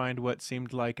try and find what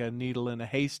seemed like a needle in a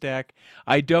haystack.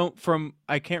 I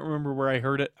can't remember where I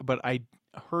heard it, but I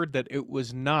heard that it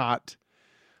was not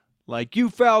like you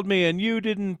fouled me and you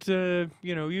didn't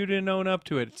you didn't own up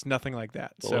to it. It's nothing like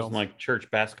that. So it wasn't like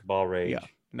church basketball rage. Yeah,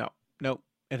 no.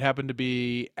 It happened to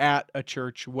be at a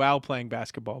church while playing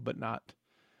basketball, but not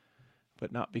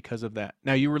because of that.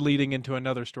 Now you were leading into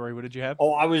another story. What did you have?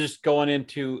 Oh, I was just going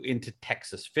into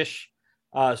Texas Fish.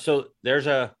 So there's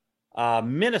a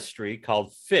ministry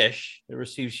called Fish that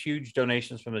receives huge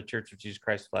donations from the Church of Jesus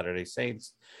Christ of Latter-day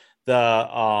Saints.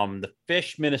 The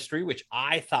Fish Ministry, which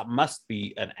I thought must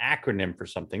be an acronym for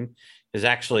something, is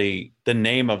actually the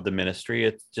name of the ministry.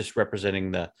 It's just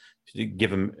representing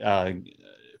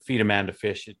feed a man to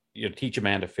fish, teach a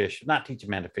man to fish, not teach a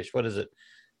man to fish. What is it?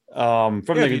 From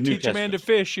the if you New teach a man to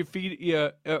fish, you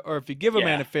feed, or if you give a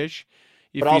man a fish,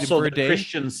 you but feed also him for a the day.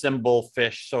 Christian symbol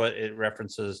fish, so it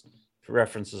references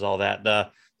all that. The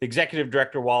executive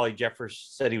director Wally Jeffers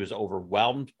said he was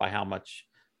overwhelmed by how much.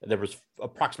 There was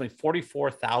approximately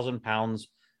 44,000 pounds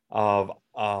of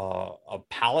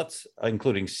pallets,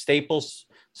 including staples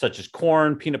such as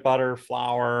corn, peanut butter,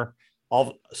 flour,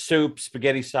 all soup,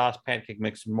 spaghetti sauce, pancake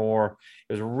mix, and more.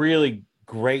 It was a really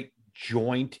great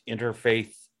joint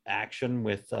interfaith action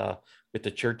with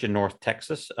the church in North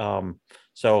Texas.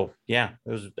 So yeah,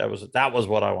 that was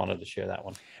what I wanted to share that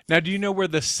one. Now, do you know where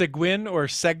the Seguin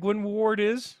Ward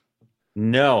is?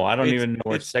 No, I don't even know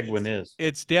where Seguin is.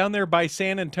 It's down there by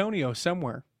San Antonio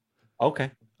somewhere.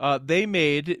 Okay. They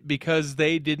made, because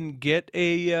they didn't get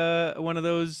a one of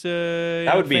those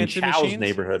that would be in Chow's machines.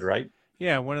 Neighborhood, right?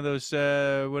 Yeah, one of those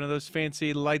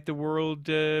fancy light the world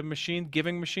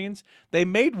giving machines. They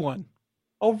made one.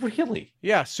 Oh, really?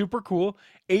 Yeah, super cool.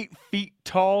 8 feet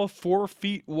tall, 4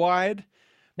 feet wide.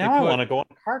 Now I want to go on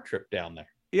a car trip down there.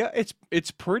 Yeah,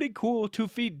 it's pretty cool. 2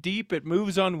 feet deep. It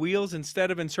moves on wheels.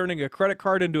 Instead of inserting a credit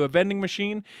card into a vending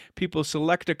machine, people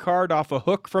select a card off a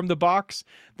hook from the box.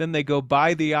 Then they go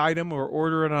buy the item or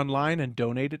order it online and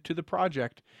donate it to the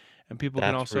project. And people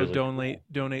can also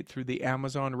donate through the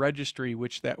Amazon registry,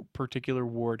 which that particular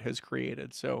ward has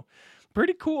created. So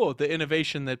pretty cool, the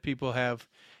innovation that people have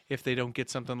if they don't get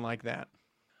something like that.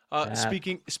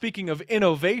 Speaking of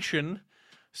innovation,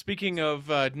 speaking of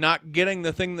not getting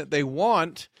the thing that they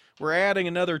want, we're adding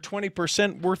another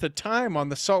 20% worth of time on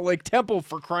the Salt Lake Temple,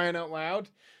 for crying out loud.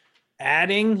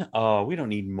 Adding? Oh, we don't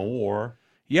need more.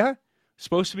 Yeah.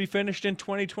 Supposed to be finished in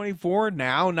 2024.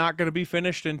 Now not going to be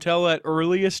finished until at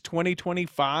earliest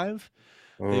 2025.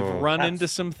 They've run into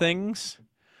some things.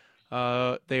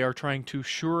 They are trying to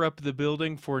shore up the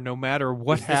building for no matter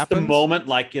what happens. The moment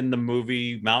like in the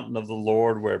movie Mountain of the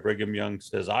Lord where Brigham Young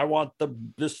says, I want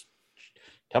this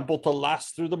temple to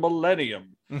last through the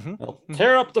millennium. They'll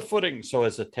tear up the footings. So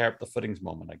it's a tear up the footings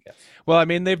moment, I guess. Well, I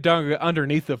mean, they've dug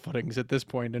underneath the footings at this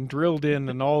point and drilled in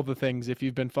and all the things, if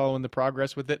you've been following the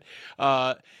progress with it.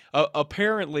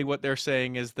 Apparently what they're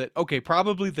saying is that, okay,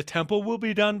 probably the temple will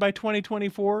be done by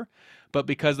 2024, but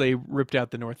because they ripped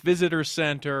out the North Visitor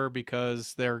Center,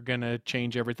 because they're going to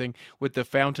change everything with the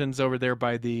fountains over there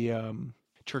by the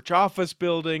church office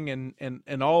building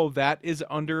and all of that is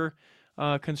under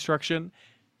construction,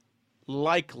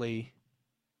 likely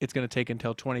it's going to take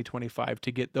until 2025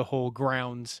 to get the whole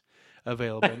grounds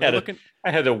available.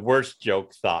 I had a worst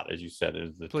joke thought, as you said,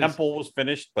 is the temple was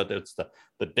finished, but it's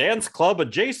the dance club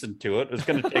adjacent to it is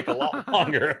going to take a lot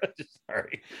longer.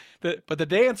 Sorry. But the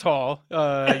dance hall,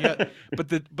 but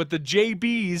the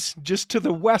JB's just to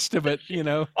the west of it, you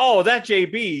know. Oh, that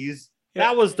JB's. Yeah.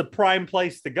 That was the prime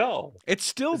place to go. It's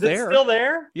still is there. It still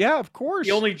there? Yeah, of course.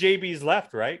 The only JB's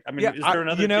left, right? I mean, is there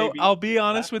another JB? I'll be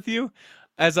honest with you.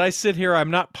 As I sit here, I'm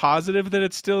not positive that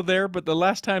it's still there, but the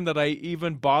last time that I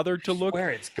even bothered to look,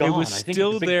 it's gone. It was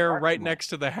still there right next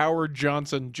to the Howard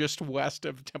Johnson, just west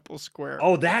of Temple Square.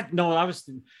 Oh,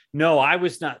 I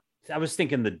was not. I was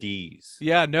thinking the D's.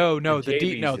 Yeah, no,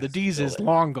 the D's is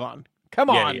long gone. Come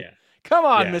on,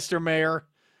 Mr. Mayor.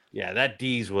 Yeah, that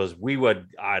D's was.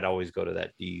 I'd always go to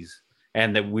that D's,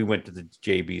 and then we went to the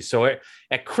JB's. So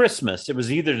at Christmas, it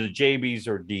was either the JB's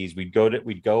or D's. We'd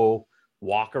go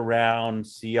walk around,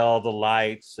 see all the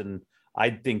lights, and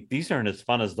I think these aren't as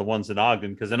fun as the ones in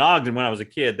Ogden, because in Ogden, when I was a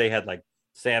kid, they had like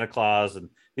Santa Claus, and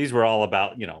these were all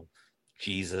about,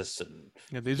 Jesus, and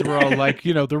these were all like,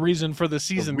 the reason for the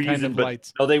season kind of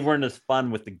lights. No, they weren't as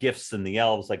fun with the gifts and the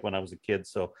elves like when I was a kid,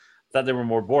 so I thought they were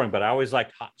more boring, but I always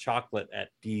liked hot chocolate at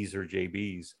D's or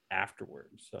JB's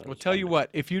afterwards. So well, tell you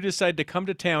what, if you decide to come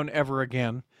to town ever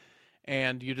again,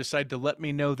 and you decide to let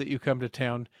me know that you come to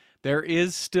town, there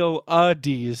is still a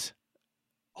D's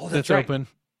that's right. Open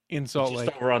in Salt Lake.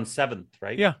 Over on 7th,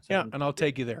 right? Yeah, and I'll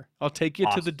take you there. I'll take you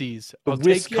to the D's.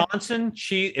 Wisconsin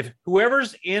cheese. If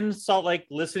whoever's in Salt Lake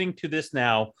listening to this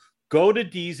now, go to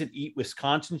D's and eat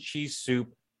Wisconsin cheese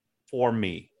soup for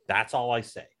me. That's all I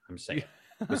say. I'm saying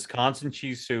Wisconsin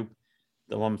cheese soup,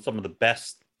 some of the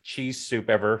best cheese soup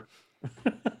ever.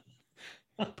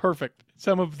 Perfect.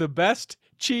 Some of the best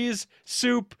cheese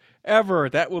soup ever.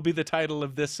 That will be the title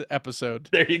of this episode.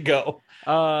 There you go.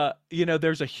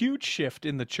 There's a huge shift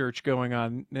in the church going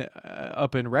on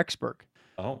up in Rexburg.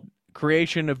 Oh.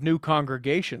 Creation of new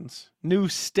congregations, new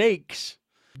stakes.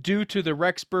 Due to the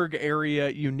Rexburg area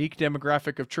unique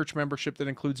demographic of church membership that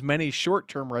includes many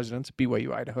short-term residents,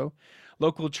 BYU, Idaho,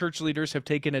 local church leaders have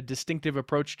taken a distinctive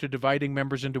approach to dividing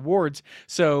members into wards.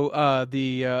 So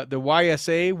the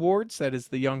YSA wards, that is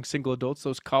the young single adults,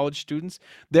 those college students,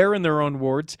 they're in their own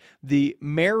wards. The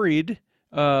married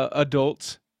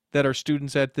adults that are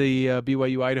students at the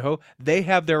BYU, Idaho, they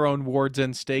have their own wards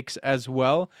and stakes as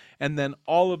well. And then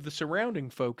all of the surrounding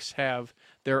folks have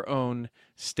their own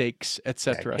stakes,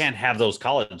 etc. Can't have those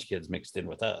college kids mixed in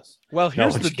with us. Well,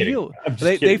 here's the deal.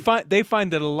 They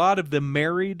find that a lot of the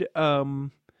married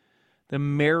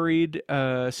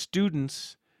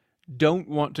students don't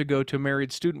want to go to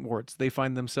married student wards. They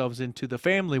find themselves into the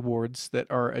family wards that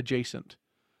are adjacent.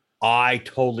 I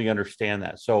totally understand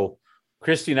that. So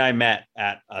Christy and I met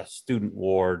at a student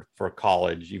ward for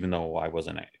college, even though I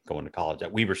wasn't going to college,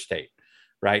 at Weber State,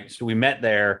 right? So we met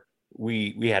there.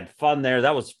 We had fun there.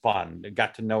 That was fun.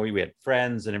 Got to know you. We had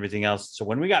friends and everything else. So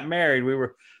when we got married, we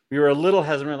were a little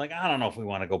hesitant. Like, I don't know if we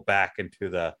want to go back into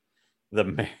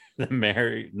the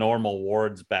married normal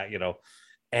wards back,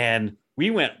 And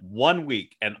we went 1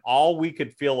 week, and all we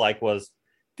could feel like was,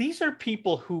 these are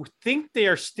people who think they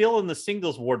are still in the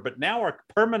singles ward, but now are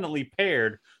permanently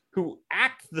paired, who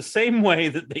act the same way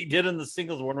that they did in the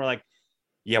singles ward. And we're like,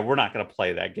 yeah, we're not going to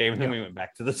play that game. And then we went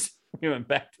back to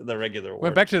the regular ward.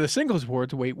 Went back to the singles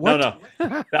wards. Wait, what? No.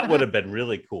 That would have been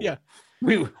really cool. Yeah.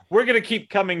 We're going to keep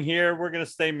coming here. We're going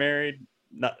to stay married.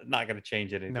 Not going to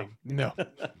change anything. No.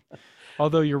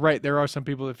 Although you're right, there are some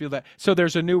people that feel that. So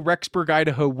there's a new Rexburg,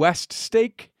 Idaho West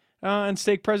stake and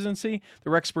stake presidency, the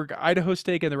Rexburg, Idaho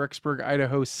stake and the Rexburg,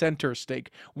 Idaho Center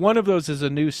stake. One of those is a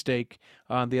new stake.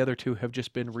 The other two have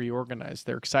just been reorganized.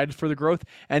 They're excited for the growth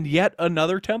and yet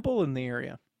another temple in the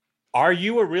area. Are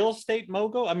you a real estate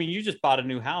mogul? I mean, you just bought a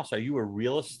new house. Are you a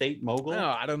real estate mogul? No,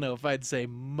 I don't know if I'd say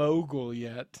mogul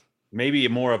yet. Maybe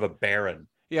more of a baron.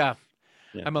 Yeah,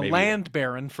 I'm a land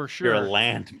baron for sure. You're a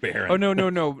land baron. Oh,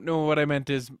 no. What I meant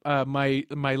is my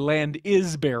land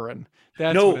is barren.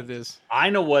 That's what it is. I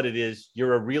know what it is.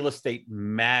 You're a real estate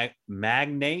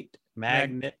magnate.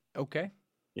 Okay.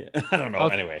 Yeah, I don't know.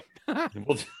 Anyway.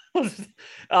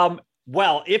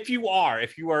 Well, if you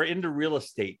are into real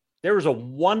estate, there is a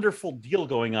wonderful deal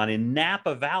going on in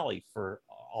Napa Valley for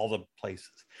all the places.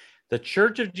 The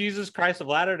Church of Jesus Christ of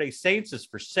Latter-day Saints is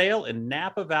for sale in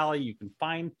Napa Valley. You can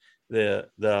find the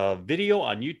video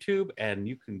on YouTube and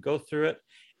you can go through it.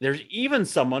 There's even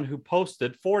someone who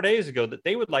posted 4 days ago that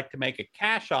they would like to make a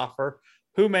cash offer.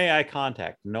 Who may I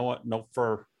contact? No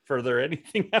further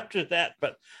anything after that,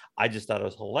 but I just thought it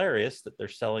was hilarious that they're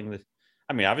selling this.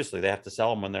 I mean, obviously they have to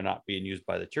sell them when they're not being used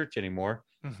by the church anymore.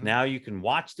 Mm-hmm. Now you can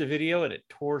watch the video and it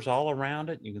tours all around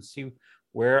it. You can see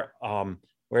where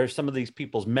some of these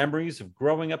people's memories of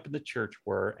growing up in the church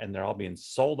were, and they're all being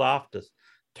sold off to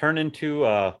turn into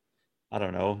I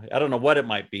don't know what it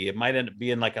might be. It might end up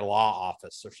being like a law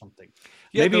office or something.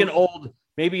 Yeah,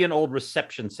 maybe an old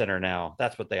reception center now.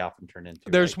 That's what they often turn into.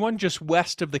 There's one just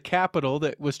west of the Capitol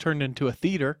that was turned into a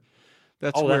theater.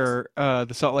 That's where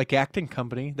the Salt Lake Acting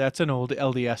Company, that's an old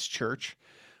LDS church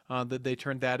that they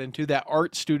turned that into. That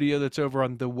art studio that's over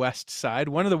on the west side,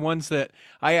 one of the ones that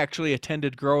I actually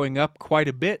attended growing up quite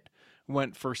a bit,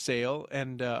 went for sale,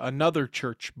 and another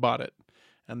church bought it,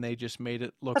 and they just made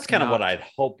it look. That's kind of what I'd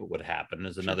hope it would happen,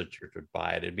 is another church would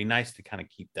buy it. It'd be nice to kind of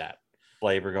keep that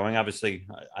flavor going. Obviously,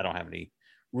 I don't have any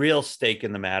real stake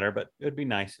in the matter, but it would be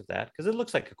nice if that, because it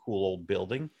looks like a cool old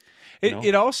building.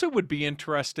 It also would be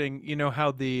interesting,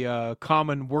 how the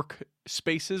common work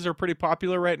spaces are pretty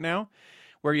popular right now,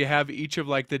 where you have each of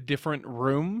like the different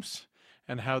rooms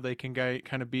and how they can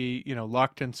kind of be,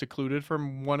 locked and secluded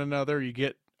from one another.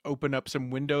 You open up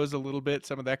some windows a little bit,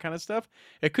 some of that kind of stuff.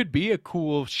 It could be a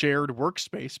cool shared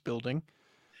workspace building.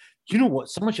 You know what?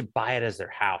 Someone should buy it as their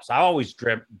house. I always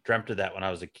dreamt of that when I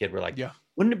was a kid. We're like,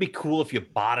 wouldn't it be cool if you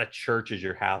bought a church as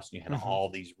your house and you had all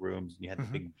these rooms and you had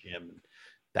the big gym? And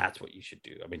that's what you should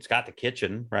do. I mean, it's got the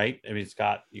kitchen, right? I mean,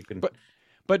 you can.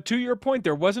 But to your point,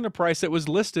 there wasn't a price that was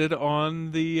listed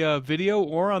on the video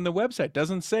or on the website.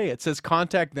 Doesn't say. It says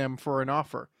contact them for an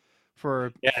offer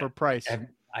for price.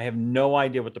 I have no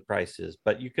idea what the price is,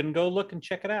 but you can go look and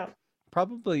check it out.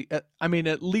 Probably, at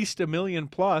least $1 million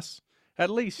plus. At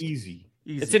least. Easy.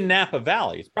 It's in Napa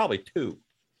Valley. It's probably 2.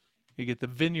 You get the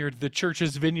vineyard, the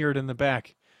church's vineyard in the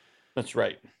back. That's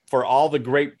right. For all the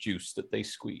grape juice that they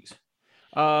squeeze.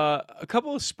 A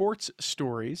couple of sports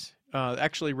stories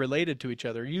actually related to each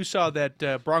other. You saw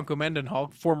that Bronco Mendenhall,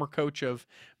 former coach of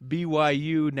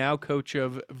BYU, now coach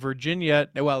of Virginia.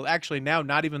 Well, actually now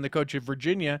not even the coach of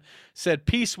Virginia, said,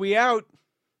 "Peace, we out."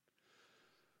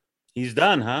 He's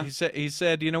done, huh? He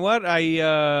said, "You know what?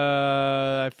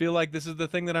 I feel like this is the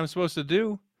thing that I'm supposed to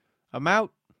do. I'm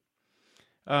out."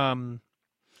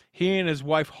 He and his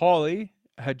wife Holly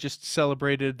had just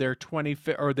celebrated their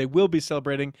 25th, or they will be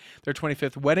celebrating their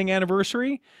 25th wedding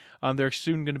anniversary. They're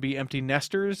soon going to be empty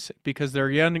nesters because their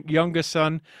youngest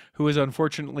son, who is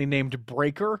unfortunately named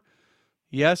Breaker,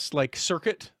 yes, like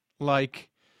circuit, like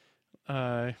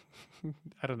I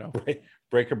don't know,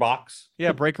 breaker box.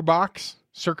 Yeah, breaker box,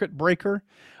 circuit breaker,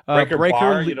 breaker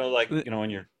bar. When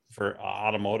you're for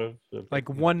automotive, like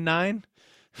 19.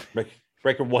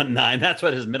 Breaker 19. That's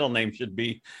what his middle name should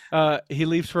be. He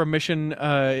leaves for a mission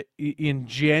in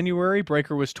January.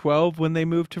 Breaker was 12 when they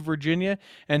moved to Virginia,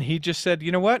 and he just said,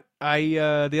 "You know what?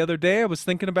 The other day I was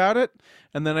thinking about it,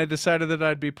 and then I decided that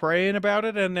I'd be praying about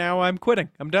it, and now I'm quitting.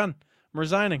 I'm done. I'm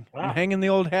resigning. Wow. I'm hanging the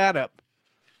old hat up."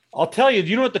 I'll tell you. Do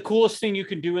you know what the coolest thing you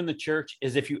can do in the church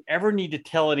is? If you ever need to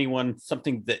tell anyone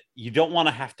something that you don't want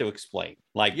to have to explain,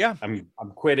 like I'm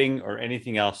quitting or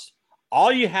anything else,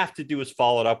 all you have to do is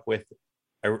follow it up with,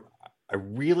 I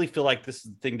really feel like this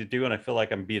is the thing to do, and I feel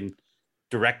like I'm being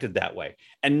directed that way.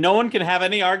 And no one can have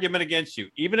any argument against you,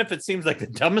 even if it seems like the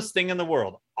dumbest thing in the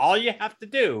world. All you have to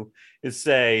do is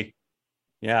say,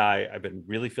 "Yeah, I've been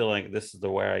really feeling this is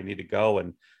the way I need to go,"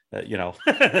 and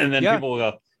and then people will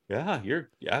go,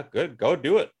 "Yeah, good, go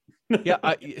do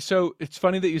it." So it's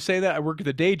funny that you say that. I work at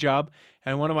a day job,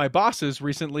 and one of my bosses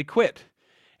recently quit,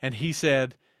 and he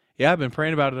said, "Yeah, I've been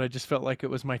praying about it. I just felt like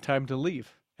it was my time to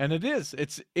leave." And it is.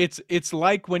 It's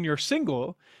like when you're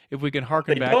single. If we can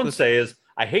harken back, don't say is,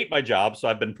 "I hate my job, so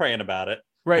I've been praying about it."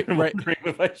 Right, and right. wondering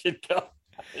if I should go.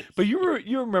 But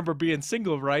you remember being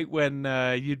single, right? When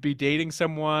you'd be dating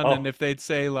someone, and if they'd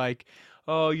say like,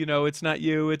 "Oh, it's not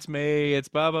you, it's me, it's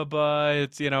blah blah blah,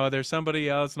 it's there's somebody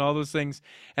else," and all those things,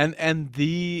 and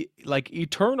the like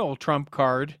eternal trump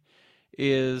card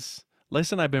is,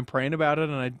 listen, I've been praying about it,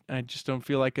 and I just don't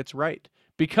feel like it's right,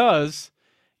 because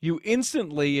you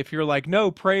instantly, if you're like,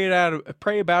 no, pray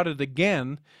about it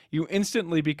again, you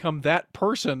instantly become that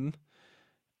person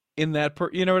in that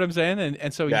you know what I'm saying,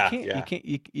 and so you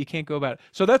can't go about it.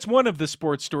 So that's one of the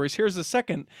sports stories. Here's the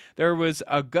second. There was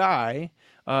a guy,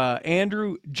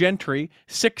 Andrew Gentry,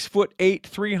 6'8",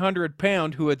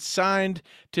 300-pound, who had signed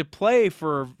to play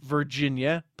for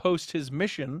Virginia post his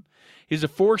mission. He's a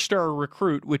 4-star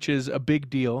recruit, which is a big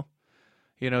deal.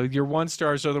 Your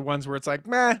 1-stars are the ones where it's like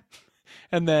meh.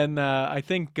 And then I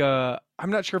think, I'm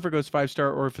not sure if it goes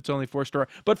 5-star or if it's only 4-star,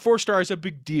 but 4-star is a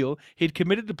big deal. He'd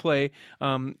committed to play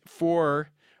for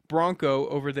Bronco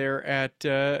over there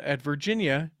at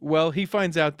Virginia. Well, he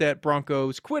finds out that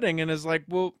Bronco's quitting and is like,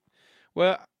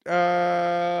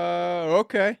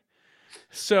 okay.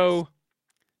 So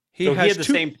he had the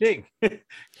same thing.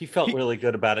 He felt really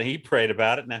good about it. He prayed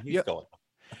about it. Now he's going.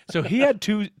 So he had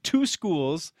two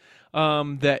schools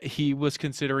that he was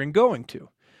considering going to.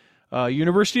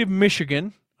 University of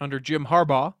Michigan under Jim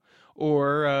Harbaugh,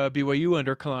 or BYU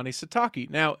under Kalani Sitake.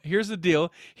 Now, here's the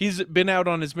deal. He's been out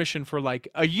on his mission for like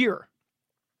a year.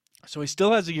 So he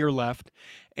still has a year left.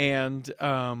 And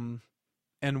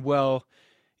well,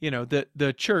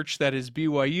 the church that is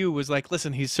BYU was like,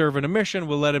 listen, he's serving a mission.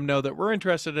 We'll let him know that we're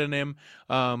interested in him.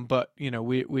 But,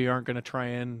 we aren't going to try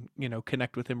and,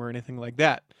 connect with him or anything like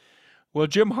that. Well,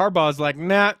 Jim Harbaugh's like,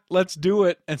 nah, let's do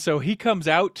it. And so he comes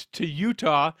out to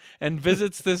Utah and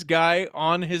visits this guy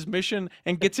on his mission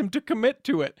and gets him to commit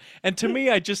to it. And to me,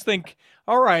 I just think,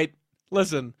 all right,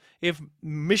 listen, if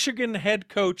Michigan head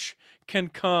coach can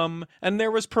come, and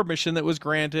there was permission that was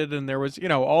granted, and there was,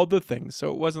 all the things.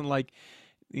 So it wasn't like,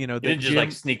 you didn't just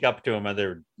like sneak up to him and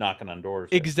they're knocking on doors.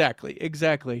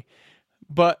 Exactly.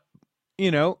 But,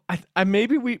 I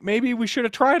maybe we should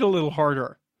have tried a little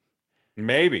harder.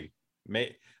 Maybe.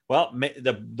 The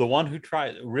one who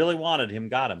really wanted him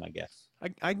got him, I guess.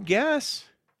 I guess.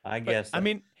 I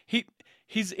mean,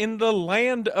 he's in the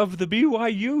land of the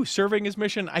BYU serving his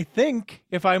mission, I think,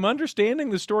 if I'm understanding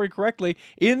the story correctly,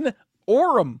 in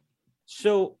Orem.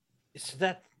 So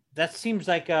that seems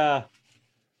like a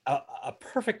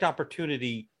perfect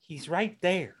opportunity. He's right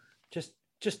there. Just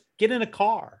get in a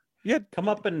car. Yeah. Come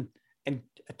up and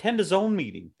attend a zone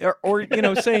meeting, or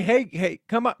say, hey,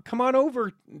 come on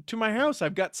over to my house.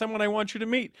 I've got someone I want you to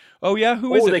meet. Oh yeah,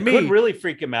 who is it? They could really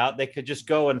freak him out. They could just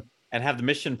go and have the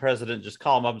mission president just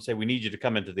call him up and say, we need you to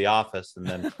come into the office. And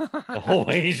then the whole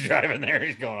way he's driving there,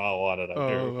 he's going, oh, what did I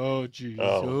do? Oh, geez.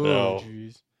 Oh,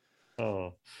 geez.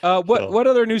 Oh. What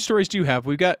other news stories do you have?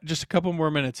 We've got just a couple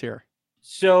more minutes here.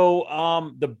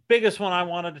 So the biggest one I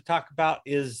wanted to talk about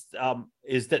is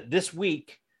that this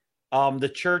week,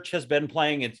 the church has been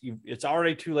playing. It's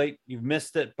already too late. You've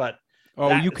missed it, but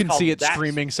you can see it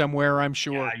streaming somewhere, I'm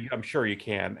sure. Yeah, I'm sure you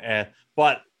can.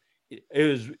 But it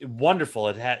was wonderful.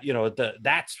 It had,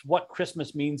 that's what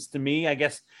Christmas means to me. I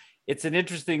guess it's an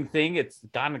interesting thing. It's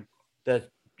kind of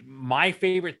my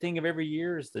favorite thing of every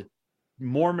year is the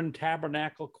Mormon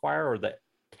Tabernacle Choir, or the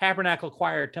Tabernacle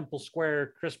Choir Temple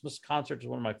Square Christmas concert is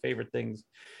one of my favorite things.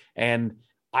 And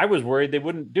I was worried they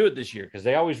wouldn't do it this year because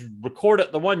they always record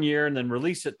it the one year and then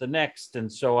release it the next.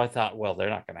 And so I thought, well, they're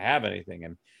not going to have anything.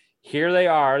 And here they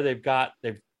are. They've got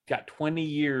 20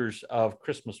 years of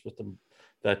Christmas with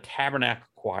the Tabernacle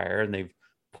Choir, and they've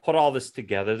put all this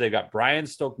together. They've got Brian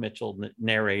Stoke Mitchell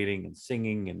narrating and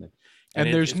singing, and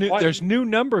there's new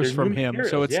numbers from him.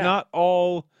 So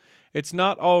it's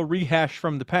not all rehashed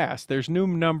from the past. There's new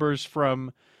numbers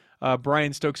from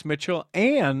Brian Stokes Mitchell,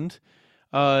 and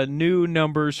new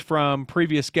numbers from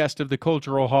previous guest of the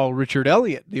Cultural Hall, Richard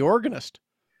Elliott, the organist.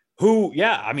 Who,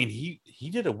 he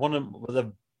did one of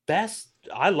the best.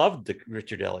 I loved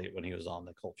Richard Elliott when he was on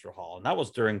the Cultural Hall, and that was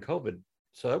during COVID.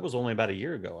 So that was only about a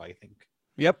year ago, I think.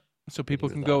 Yep. So people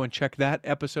can go and check that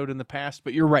episode in the past.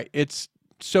 But you're right. It's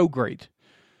so great.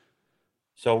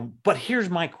 So, but here's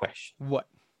my question. What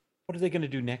are they going to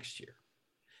do next year?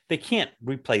 They can't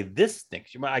replay this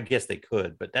next year. Well, I guess they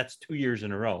could, but that's 2 years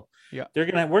in a row. Yeah. We're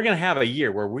going to have a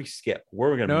year where we skip.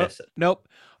 We're going to miss it. Nope.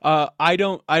 I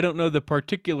don't know the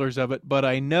particulars of it, but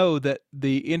I know that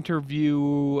the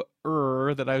interviewer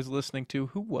that I was listening to,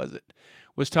 who was it,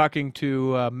 was talking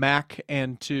to Mac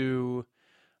and to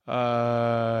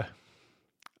other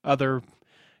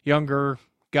younger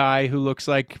guy who looks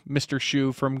like Mr.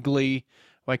 Shu from Glee.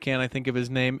 Why can't I think of his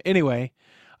name? Anyway,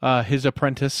 his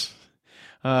apprentice.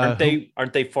 Aren't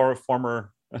they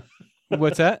former?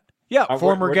 What's that? Yeah,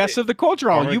 former guests of the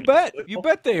Cultural. You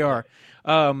bet they are.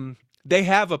 They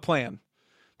have a plan.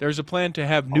 There's a plan to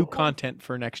have new content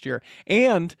for next year.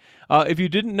 And if you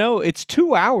didn't know, it's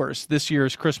 2 hours this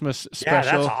year's Christmas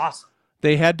special. Yeah, that's awesome.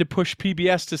 They had to push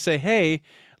PBS to say, hey,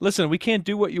 listen, we can't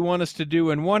do what you want us to do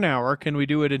in 1 hour. Can we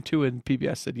do it in 2? And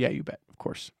PBS said, yeah, you bet. Of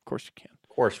course you can. Of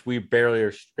course, we barely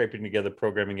are scraping together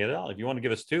programming it all. If you want to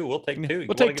give us 2, we'll take 2.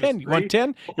 We'll take 10. You want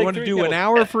 10? You want to do an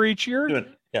hour for each year?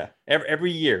 Yeah,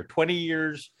 every year, 20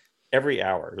 years, every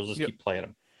hour. We'll just keep playing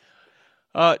them.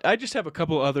 I just have a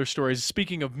couple other stories.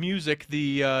 Speaking of music,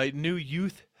 the new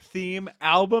youth theme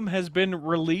album has been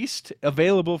released,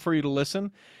 available for you to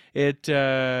listen.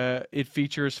 It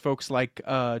features folks like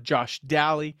Josh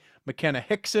Daly, McKenna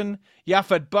Hickson,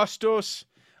 Yafet Bustos,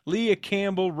 Leah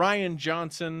Campbell, Ryan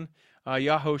Johnson,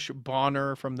 Yahosh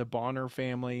Bonner from the Bonner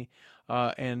family,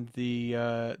 and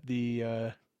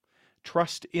the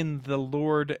Trust in the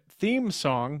Lord theme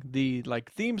song. The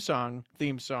theme song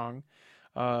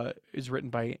is written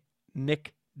by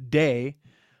Nick Day.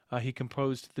 He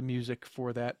composed the music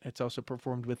for that. It's also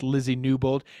performed with Lizzie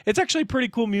Newbold. It's actually pretty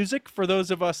cool music for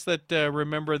those of us that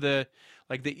remember the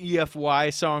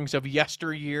EFY songs of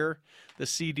yesteryear, the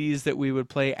CDs that we would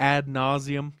play ad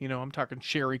nauseum. You know, I'm talking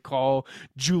Sherry Call,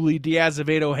 Julie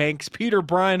Diazevedo Hanks, Peter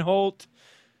Brian Holt.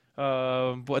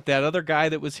 What that other guy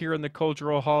that was here in the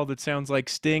Cultural Hall that sounds like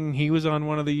Sting, he was on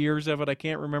one of the years of it. I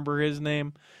can't remember his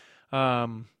name.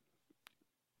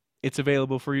 It's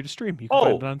available for you to stream. You can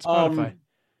find it on Spotify.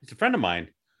 He's a friend of mine.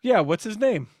 Yeah, what's his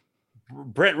name?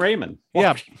 Brent Raymond.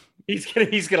 Yeah, he's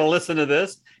gonna listen to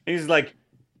this. And he's like,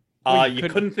 you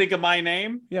couldn't think of my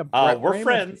name? Yeah, we're Raymond.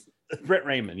 Friends. Brent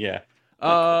Raymond. Yeah.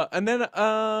 And then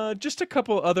just a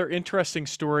couple other interesting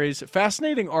stories,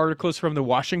 fascinating articles from the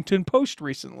Washington Post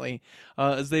recently,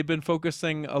 as they've been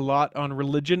focusing a lot on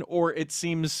religion, or it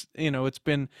seems, it's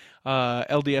been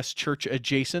LDS church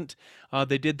adjacent.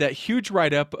 They did that huge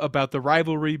write-up about the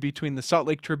rivalry between the Salt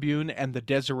Lake Tribune and the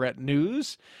Deseret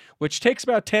News, which takes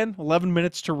about 10, 11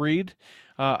 minutes to read.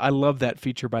 I love that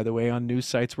feature, by the way, on news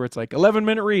sites where it's like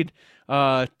 11-minute read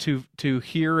to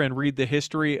hear and read the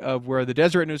history of where the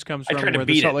Deseret News comes from, where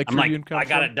the Salt Lake Tribune comes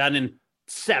from. I got it done in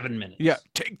 7 minutes. Yeah,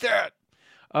 take that.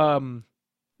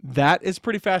 That is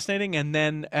pretty fascinating. And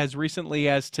then as recently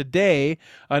as today,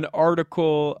 an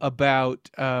article about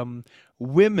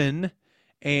women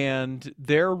and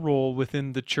their role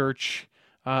within the church,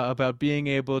 about being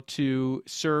able to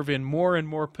serve in more and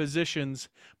more positions,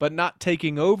 but not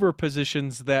taking over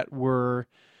positions that were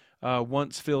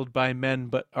once filled by men,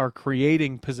 but are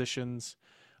creating positions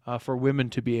for women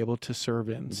to be able to serve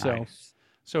in. Nice.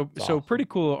 So pretty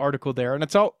cool article there. And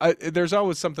it's there's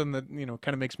always something that,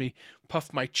 kind of makes me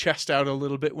puff my chest out a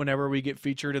little bit whenever we get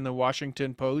featured in the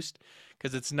Washington Post,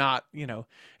 because it's not,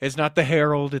 it's not the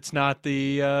Herald, it's not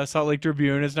the Salt Lake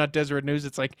Tribune, it's not Deseret News.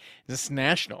 It's like, it's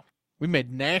national. We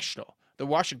made national. The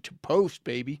Washington Post,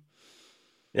 baby.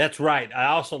 That's right. I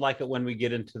also like it when we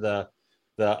get into the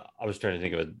I was trying to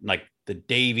think of it, like the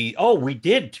Davies. Oh, we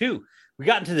did too. We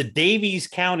got into the Davies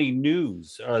County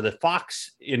News, or the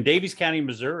Fox in Davies County,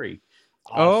 Missouri.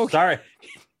 Sorry.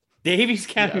 Davies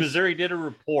County, Missouri did a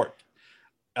report.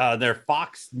 Their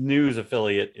Fox News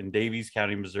affiliate in Davies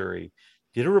County, Missouri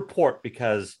did a report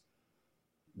because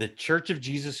the Church of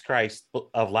Jesus Christ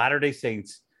of Latter-day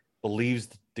Saints believes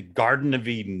the Garden of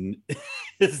Eden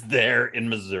is there in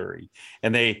Missouri,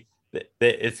 and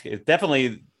it's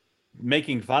definitely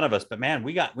making fun of us. But man,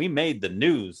 we made the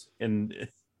news in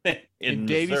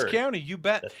Davies County. You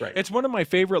bet. That's right. It's one of my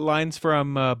favorite lines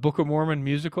from Book of Mormon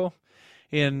musical.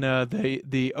 In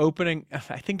the opening, I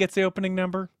think it's the opening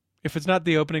number. If it's not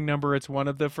the opening number, it's one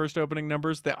of the first opening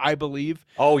numbers, the I Believe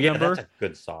number. That's a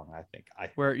good song, I think.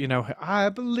 Where, I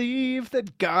believe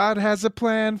that God has a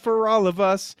plan for all of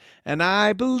us, and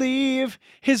I believe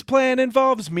his plan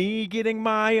involves me getting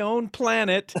my own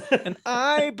planet, and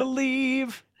I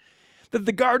believe that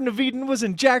the Garden of Eden was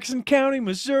in Jackson County,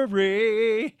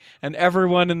 Missouri, and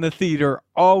everyone in the theater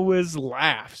always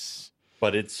laughs.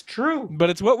 But it's true.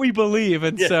 But it's what we believe,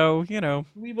 and so,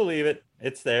 we believe it.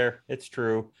 It's there. It's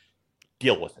true.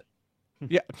 Deal with it.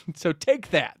 Yeah. So take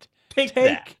that. Take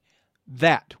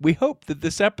that. We hope that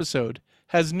this episode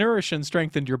has nourished and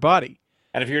strengthened your body.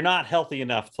 And if you're not healthy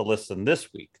enough to listen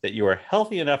this week, that you are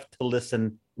healthy enough to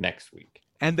listen next week.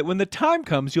 And that when the time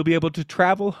comes, you'll be able to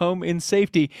travel home in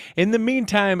safety. In the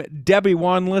meantime, Debbie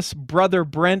Wanless, Brother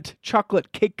Brent,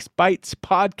 Chocolate Cakes Bites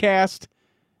Podcast.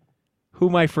 Who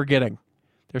am I forgetting?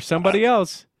 There's somebody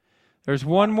else. There's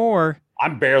one more.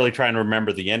 I'm barely trying to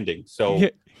remember the ending. So Yeah,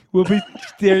 we'll be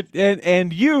there,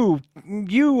 and you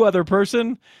other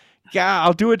person, yeah,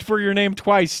 I'll do it for your name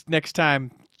twice next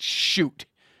time. Shoot.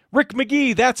 Rick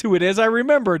McGee, that's who it is. I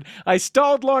remembered. I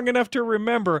stalled long enough to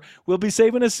remember. We'll be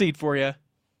saving a seat for you.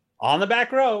 On the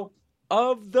back row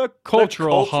Of the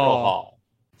Cultural Hall.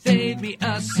 Save me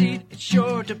a seat, it's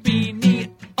sure to be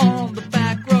neat.